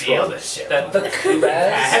could thinking steal Trump. the ship. That- The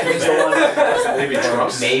Kubaz is the one. Maybe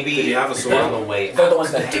Trump. Maybe Did he have a on sword? the way. They're the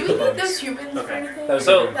ones that Do hate we the need bugs. those humans Okay. for anything? That was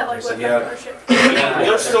So- the That like So, went yeah. back to our ship?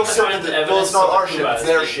 They're still Find sitting. the Well, evidence it's not of our the ship. It's Kubaz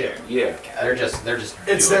their being ship. there. Yeah. They're just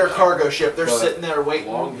It's doing their it. cargo ship. They're But sitting there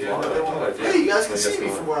waiting. long- You know, long- they want- long- hey, you guys can I see guess me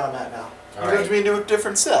not. from where I'm at now. All You're going right. to be in a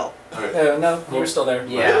different cell. Alright. No, you were still there.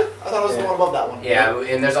 Yeah. Really? I thought it was the Yeah. one above that one. Yeah,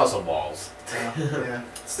 and there's also walls. Yeah.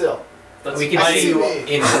 Still. That's We can I see see you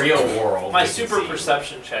me. in real world. My we can super see you.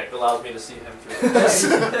 perception check allows me to see him through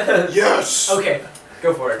the Yes. Okay,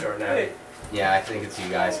 go for it, Jordan. Yeah, I think it's you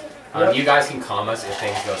guys. Yep. You guys can calm us if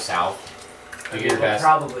things go south. Do your best.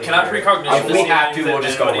 Probably. Can I precognition If to we see have if to, we'll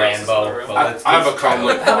just go anybody else is in the Rambo. room? But let's I have a let's try to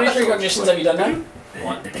comment. look- How many precognitions have you done now?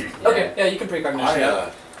 One. Okay, yeah, you can precognition. I,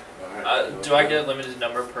 yeah. Do I get a limited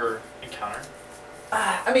number per encounter?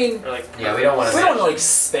 I mean, Or like? Yeah, we don't want to. we don't like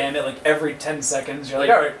spam it like every 10 seconds. You're like,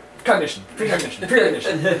 all right, cognition, precognition,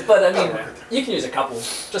 precognition. But I mean, Okay. you can use a couple,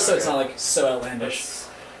 just so it's not like so outlandish.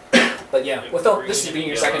 But yeah, without this being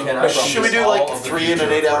your second, Can no I problem. Should we do All like of the 3 in an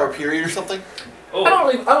future 8-hour for- period or something? Oh, I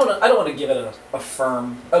don't want to give it a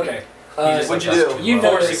firm. Okay. What'd you do? You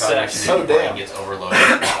know noticed- success. Oh, damn. Gets overloaded.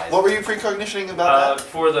 with lies. What were you precognitioning about that?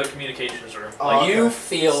 for the communications room. Oh, Like you okay. stuff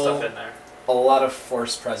feel in there. a lot of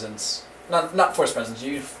force presence. Not force presence.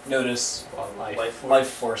 You notice Life force. life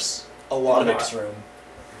force A in lot the of it. next room.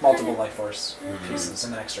 Multiple life force Mhm. pieces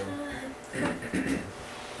in the next room.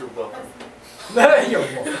 You're welcome. You're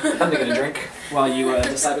welcome. I'm gonna get a drink while you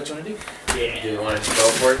decide what you want to do. Do Yeah. you want to just go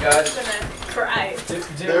for it, I'm guys? gonna cry.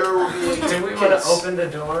 There will be Do we want to open the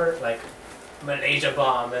door, like, Malaysia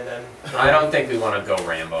bomb, and then... I don't think we want to go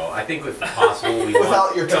Rambo. I think if possible we want.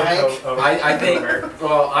 without your tank? I think.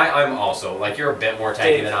 Well, I'm also like you're a bit more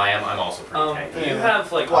tanky than I am. I'm also pretty tanky. You Yeah.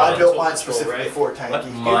 have like Well, I built mental mine control, specifically right? for tanky. But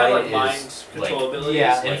You have Mine like is, mind control like, abilities.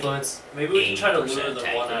 Yeah, like, influence. Maybe we can try to 80% lure them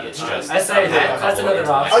tanky. one at a It's time. just- I say I've had a that's couple another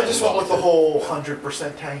intellectual option. I just went with the whole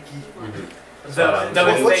 100% tanky. Mhm. Though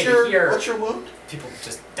if What's they your hear What's your wound? people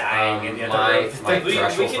just dying and you have my- to... my- we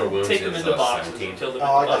threshold for can wounds take them is, into boxes 17. and kill them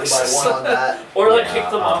Oh, I in got you by boxes. 1 on that. Or like Yeah, kick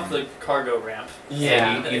them off the cargo ramp.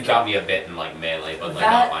 Yeah. You got me a bit in like melee, but like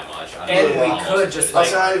That- not by much. I And don't know, we almost could a just, bit.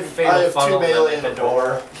 like, I fatal have 2 funnel them melee in and the a door.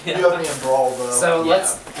 door. You have me in brawl though. So Yeah.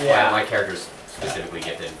 let's... Yeah, my character's specifically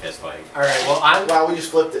gifted in fist fighting. All right. Well, Wow, we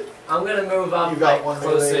just flipped it. I'm gonna move up You got like one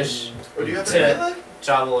close-ish. Or do you have to- any melee?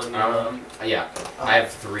 Javel and Yeah, I have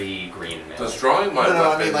 3 green in Does melee. drawing my No, no, I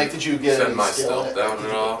weapon mean, like, did you get send any my skill in stealth it? down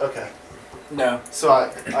at all? Okay. No. So I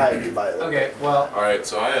do buy it. Okay. Well, Alright,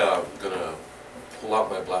 so I am gonna pull out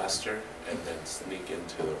my blaster and then sneak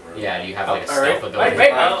into the room. Yeah, do you have like a All right. stealth ability?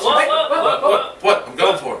 Wait, What? I'm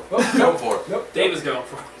going for it. I'm going for it. Dave is going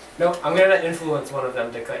for it. no, I'm gonna influence one of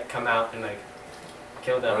them to like come out and like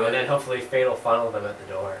kill them, Alright. and then hopefully fatal funnel them at the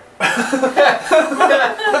door.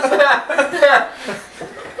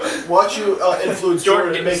 Watch you influence Jordan,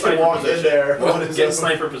 Jordan and get make in him walk in position. there. What? What is Get in this?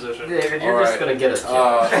 sniper position. David, you're just gonna get us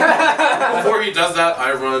Before he does that,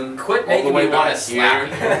 I run Quit all the making way me want back to slap here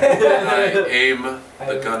you. and I aim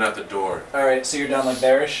the gun at the door. All right, so you're down like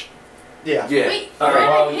there-ish. Yeah. Yeah. Wait, Alright, you're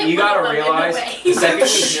well, gonna hit you one gotta of them in the realize way. the second we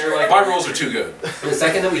hear like My rolls are too good. the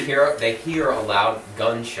second that they hear a loud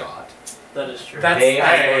gunshot, That is true. That's- they are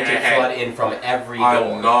Hey, going to hey, hey. flood in from every door.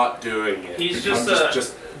 I'm not doing it. He's I'm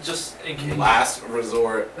just just in case. last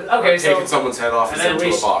resort. Okay, Taking so someone's head off and And then into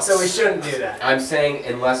we a box. so we shouldn't do that. I'm saying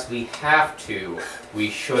unless we have to, we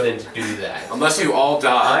shouldn't do that. Unless you all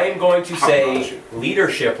die. I'm going to How say about you?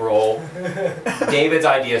 leadership role. David's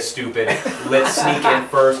idea is stupid. Let's sneak in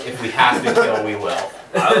first. If we have to kill, we will.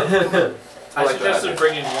 I like suggested that.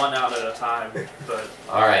 bringing one out at a time, but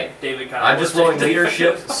All right. David kind of. I'm just rolling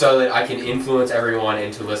leadership so that I can influence everyone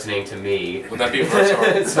into listening to me. Would that be a first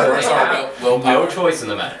arm? So they First arm have willpower? no choice in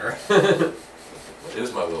the matter. It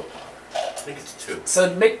is my willpower. I think it's 2.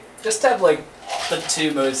 So just have like the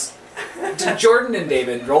two most. Jordan and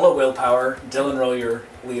David roll a willpower. Dylan, roll your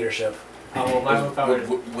leadership. Oh, well, my willpower is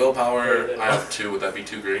Willpower, I have 2. Would that be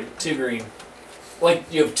 2 green? 2 green. Like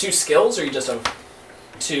you have 2 skills, or you just have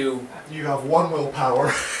 2? You have 1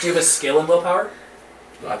 willpower. Do you have a skill in willpower?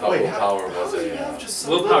 I thought Wait, willpower how was do you a. have just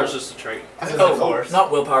some Willpower's little- just a trait. I think Oh, the force.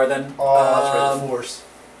 not willpower then. Oh, that's right, the force.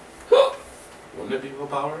 Wouldn't it be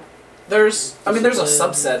willpower? There's a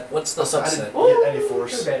subset. What's the I subset? didn't get any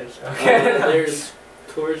force. advantage. Okay. There's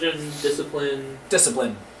coercion, discipline,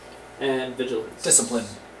 Discipline. and vigilance. Discipline.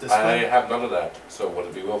 I Discipline. have none of that, so would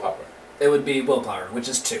it be willpower? It would be willpower, which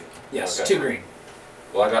is 2. Yes, Okay. 2 green.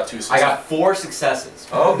 Well, I got 2 I successes. got 4 successes.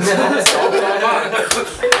 Oh, What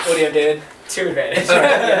do you have, David? 2 advantage.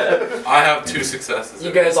 I have 2 successes.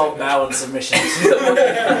 You guys all bow in submission.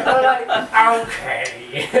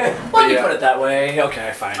 Okay. Well, you Yeah. put it that way.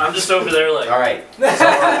 Okay, fine. I'm just over there like. All right.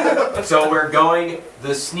 So we're going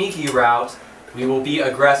the sneaky route. We will be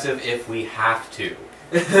aggressive if we have to.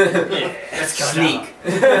 Let's go Sneak.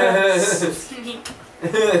 Sneak.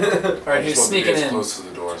 Alright, who's sneaking as in? close to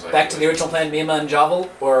the door as I Back to the can. original plan, Mima and Javel,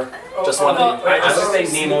 or just one no, of you? I I just- would think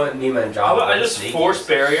Nima and How Java. about I are just sneaky. force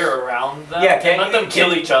barrier around them? Yeah, and can let you them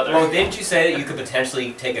kill each other. Well, didn't you say that you could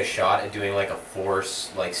potentially take a shot at doing like a force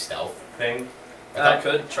like stealth thing? I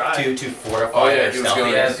could try. To fortify Oh, yeah, their he was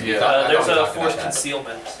going- stealthiness. yeah. I thought There's we a talked force about that.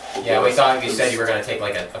 concealment. Yeah, we thought you said you were going to take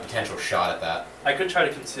like a potential shot at that. I could try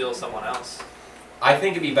to conceal someone else. I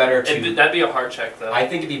think it'd be better to. That'd be a hard check though. I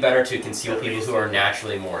think it'd be better to conceal people who are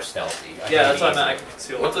naturally more stealthy. I yeah, think that's what I it'd meant. I be could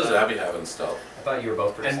conceal. What does that. Abby have in stealth? I thought you were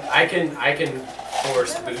both pretty. And I can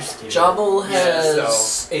force boost you. Javel Yeah,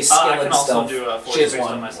 has a skill I in can also stealth. do a force She has based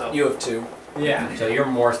on 1. myself. You have 2. Yeah. So you're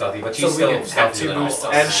more stealthy, but So she's we still can have stealthier 2 than all of boosts us.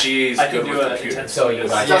 on And she's I can good do with a computers. intense. So you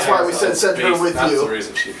guys. That's Yeah. why we said send her with That's the you.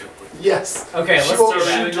 reason she's good with Yes. Okay, She let's won't do Are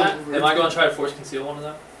we that. doing that? Am I going to try to force conceal one of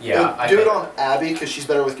them? Yeah, I do it think- on Abby because she's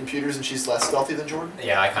better with computers and she's less stealthy than Jordan.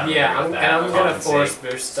 Yeah, I kind of Yeah, agree I'm, with and that. I'm gonna Compensate. force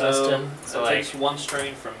boost Dustin. So So it like, takes 1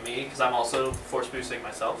 strain from me because I'm also force boosting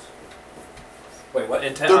myself. Wait, what?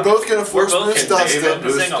 They're both gonna force both boost Can David Dustin.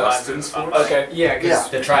 boost Focusing on Dustin's mine. force? Okay. yeah, 'cause Yeah.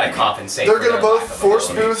 To try to compensate. They're for gonna their both lack of force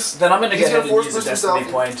ability. boost. Then I'm going to He's go ahead gonna and force use a boost destiny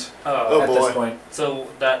himself. point Oh, at boy. this point. So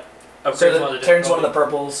that So upgrades that one of the turns one of the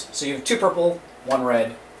difficulty. purples. So you have 2 purple, 1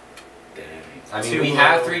 red. I mean, 2 we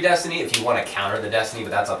have low. 3 destiny if you want to counter the destiny,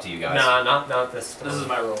 but that's up to you guys. nah, not this. This is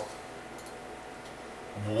my roll.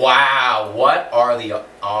 Wow, what are the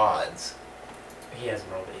odds? He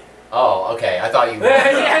hasn't rolled it. Oh, okay. I thought you.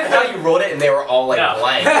 Yeah. I thought you wrote it and they were all like No.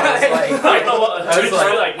 blank. I was like, I don't know what. I was Dude,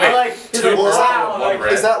 like- like, I like. He's like, Two wow. purple, one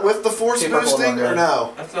red. Is that with the force 2 purple, boosting 1 or red.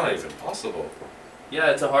 no? That's not even possible.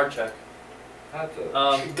 yeah, it's a hard check. That's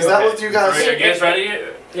a- Is that with you guys? Are you guys ready?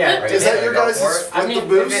 Yeah. Right, Is that your go guys' for it. I with mean,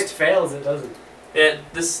 the if it boost? fails, it doesn't.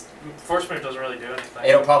 This force break doesn't really do anything.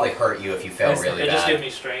 It'll probably hurt you if you fail It's- really It just bad. give me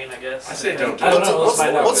strain, I guess. I say don't do I don't it. know, let's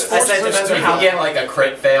find out. What's I force said it depends boosting? If you get like a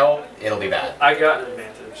crit fail, it'll be bad. I got an advantage.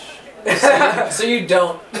 So you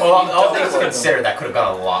don't. Well, all don't things work. considered, that could have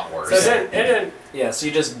gone a lot worse. So then, Yeah, so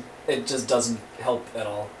you just it just doesn't help at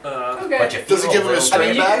all. Okay. But you feel Does it give him a little I strain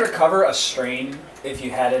mean, you back? can recover a strain if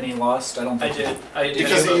you had any lost. I don't I think. did. I did.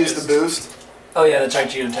 Because he used the boost. Oh yeah, that's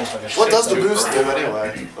right. You intense focus. What does the boost do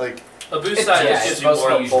anyway? Like, A boost It's- die Yeah, just it's gives you supposed to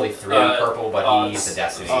more be usually 3 purple, but he odds. used the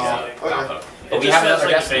destiny. Oh, to okay. not put it. But It we just have has another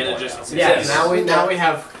like destiny point advantages. now. Yeah, Yes. now we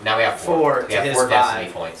have Now we have 4. to We have his 4 destiny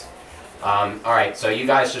 5. points. Alright, so you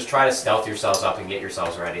guys just try to stealth yourselves up and get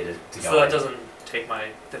yourselves ready to go. So that doesn't take my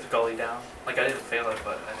difficulty down. Like I didn't fail it,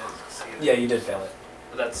 but I didn't succeed. Yeah, you did fail it.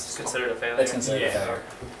 That's considered a failure. That's considered a Yeah. failure.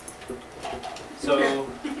 So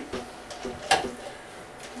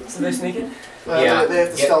So they're sneaking? Yeah. they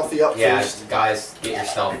have to Get- stealthy up Yeah, first. guys, get your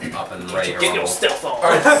stealth up and ready to get roll. your stealth on.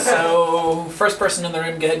 Alright, so first person in the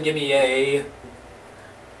room, go ahead and give me a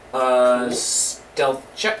stealth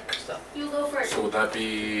check You go first. So would that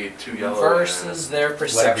be 2 yellow? versus their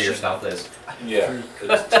perception. Whatever your stealth is. And, yeah,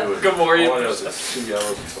 it's 2. Good morning. All I know is it's 2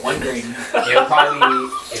 yellows and something. One green. It would probably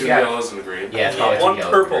be... if 2 you have- yellows and a green. Yeah, it's probably 2 One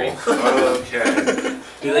yellows purple. and green. Okay.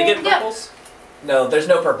 Do they get Yeah. purples? No, there's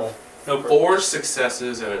no purple. No purple. 4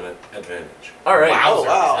 successes and an advantage. All right. Wow. Oh,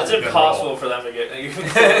 wow. That's a good impossible roll. for them to get.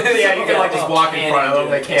 Yeah, you can like just walk in front of them.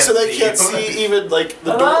 They can't So they see can't you. see even like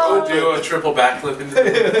the door Hello? open. Do a triple backflip into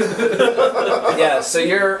the Yeah, so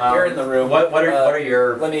you're in the room. What are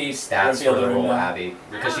your Let me stats reveal for the the room roll, now. Abby?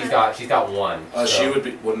 Because she's got 1. She so- would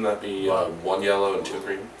be. Wouldn't that be 1 yellow and 2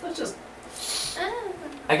 green? Let's just. Ah.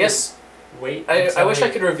 I guess Wait. I until wish I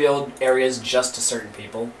we- could reveal areas just to certain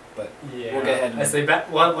people, but Yeah. we'll go ahead and- I say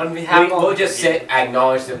when we have. We'll just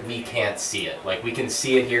acknowledge that we can't see it. Like, we can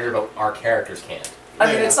see it here, but our characters can't. I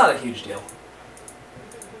mean Yeah. it's not a huge deal.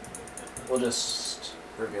 We'll just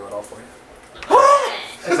reveal it all for you.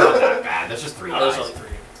 It's not that bad. There's just 3 Oh, there's guys. only 3.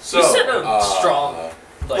 So You said a strong.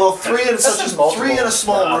 Like, Well, 3 in That's such just a multiple. 3 in a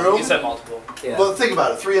small room. You said multiple. Yeah. Well, think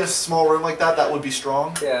about it. 3 in a small room like that would be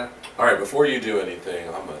strong. Yeah. All right. Before you do anything,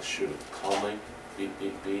 I'm gonna shoot it calmly. Beep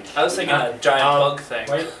beep beep. I was thinking a giant bug thing.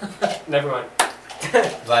 Wait. Never mind.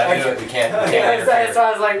 But we can't So interfere.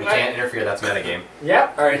 I was like, We can't interfere. That's metagame.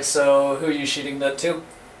 Yep. All right. So who are you shooting that to?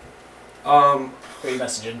 Who are you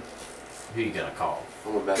messaging? Who you gonna call?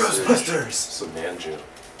 I'm gonna message Ghostbusters. some manju.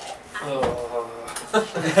 Oh.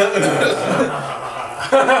 Because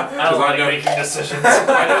I don't like know, making decisions.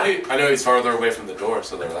 I know he's farther away from the door,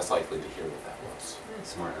 so they're less likely to hear what that was.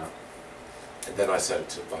 Smart enough. And then I set it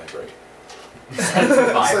to vibrate.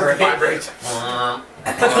 Vibrate.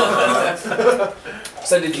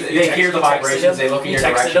 So did you? They hear the you texted vibrations. him? They look in You your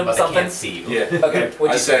texted direction, him but they something? can't see you. Yeah. Okay. What'd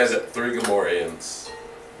I you said text? 3 Gamorreans.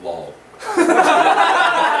 Lol.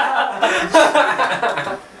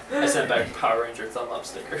 I sent back Power Ranger thumb up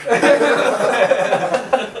sticker.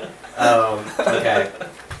 Okay.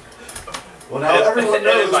 Well, now everyone It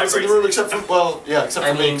knows what's in vibrates. the room except for except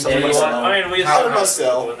I for mean, me. Somebody yeah, must you know. I mean, we How just did I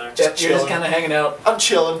sell? people in there. Yep, you're just chilling. kind of hanging out. I'm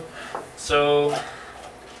chilling. So, I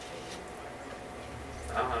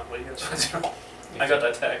don't know. What do you guys want to do? I got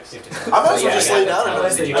that text. I might as well Yeah, just yeah, lay that's down how and it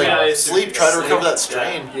is. listen. You Yeah, I Like, assume sleep, you try to sleep. recover that Yeah.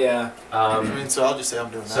 strain. Yeah. I mean, so I'll just say I'm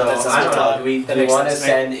doing that. So That sounds I don't know. valid. Do we That makes want to sense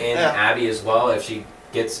to me. send in Yeah. Abby as well if she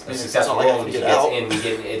gets a Yeah, it's successful not like I roll can and she get gets out. in? We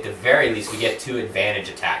get at the very least we get 2 advantage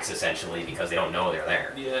attacks essentially because they don't know they're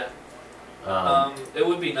there. Yeah. It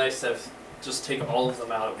would be nice to have just take all of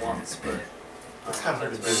them out at once, but That's kinda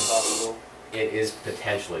hard to very do. possible. It is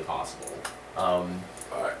potentially possible.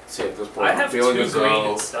 Alright, see at this point, I I'm have 2 feeling green as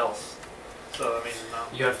though in stealth, so I mean,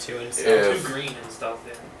 no. You have 2 in Yeah. 2 green in stealth,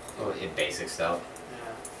 yeah. Oh, in basic stuff.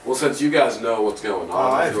 well, since you guys know what's going Oh,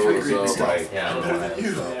 on, I I have feel 3 as green though stuff. like Yeah. I'm better than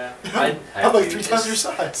you. Yeah. Yeah. I'm like 3 it's- times your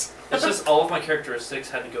size. It's just all of my characteristics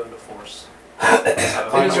had to go into force.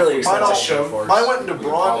 It was really Mine all expensive. showed. Mine went into We could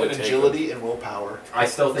brawn probably and take agility and willpower. I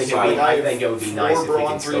still think So I I think have it would be 4 nice if we brawn,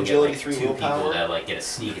 can 3 still get agility, like 3 2 people willpower. to like get a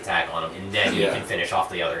sneak attack on them, and then you Yeah. can finish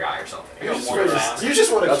off the other guy or something. I got You one just- round. You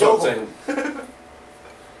just want to that's kill what I'm them.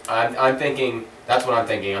 saying. I'm thinking. That's what I'm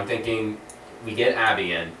thinking. I'm thinking we get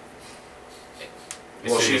Abby in.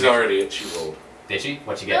 Well, Assuming she's that- already she rolled. Did she?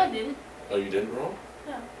 What'd you No, I get? didn't. Oh, you didn't roll?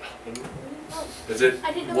 No. Is it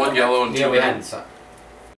I didn't know 1 what yellow and 2 Yeah, we green? hadn't.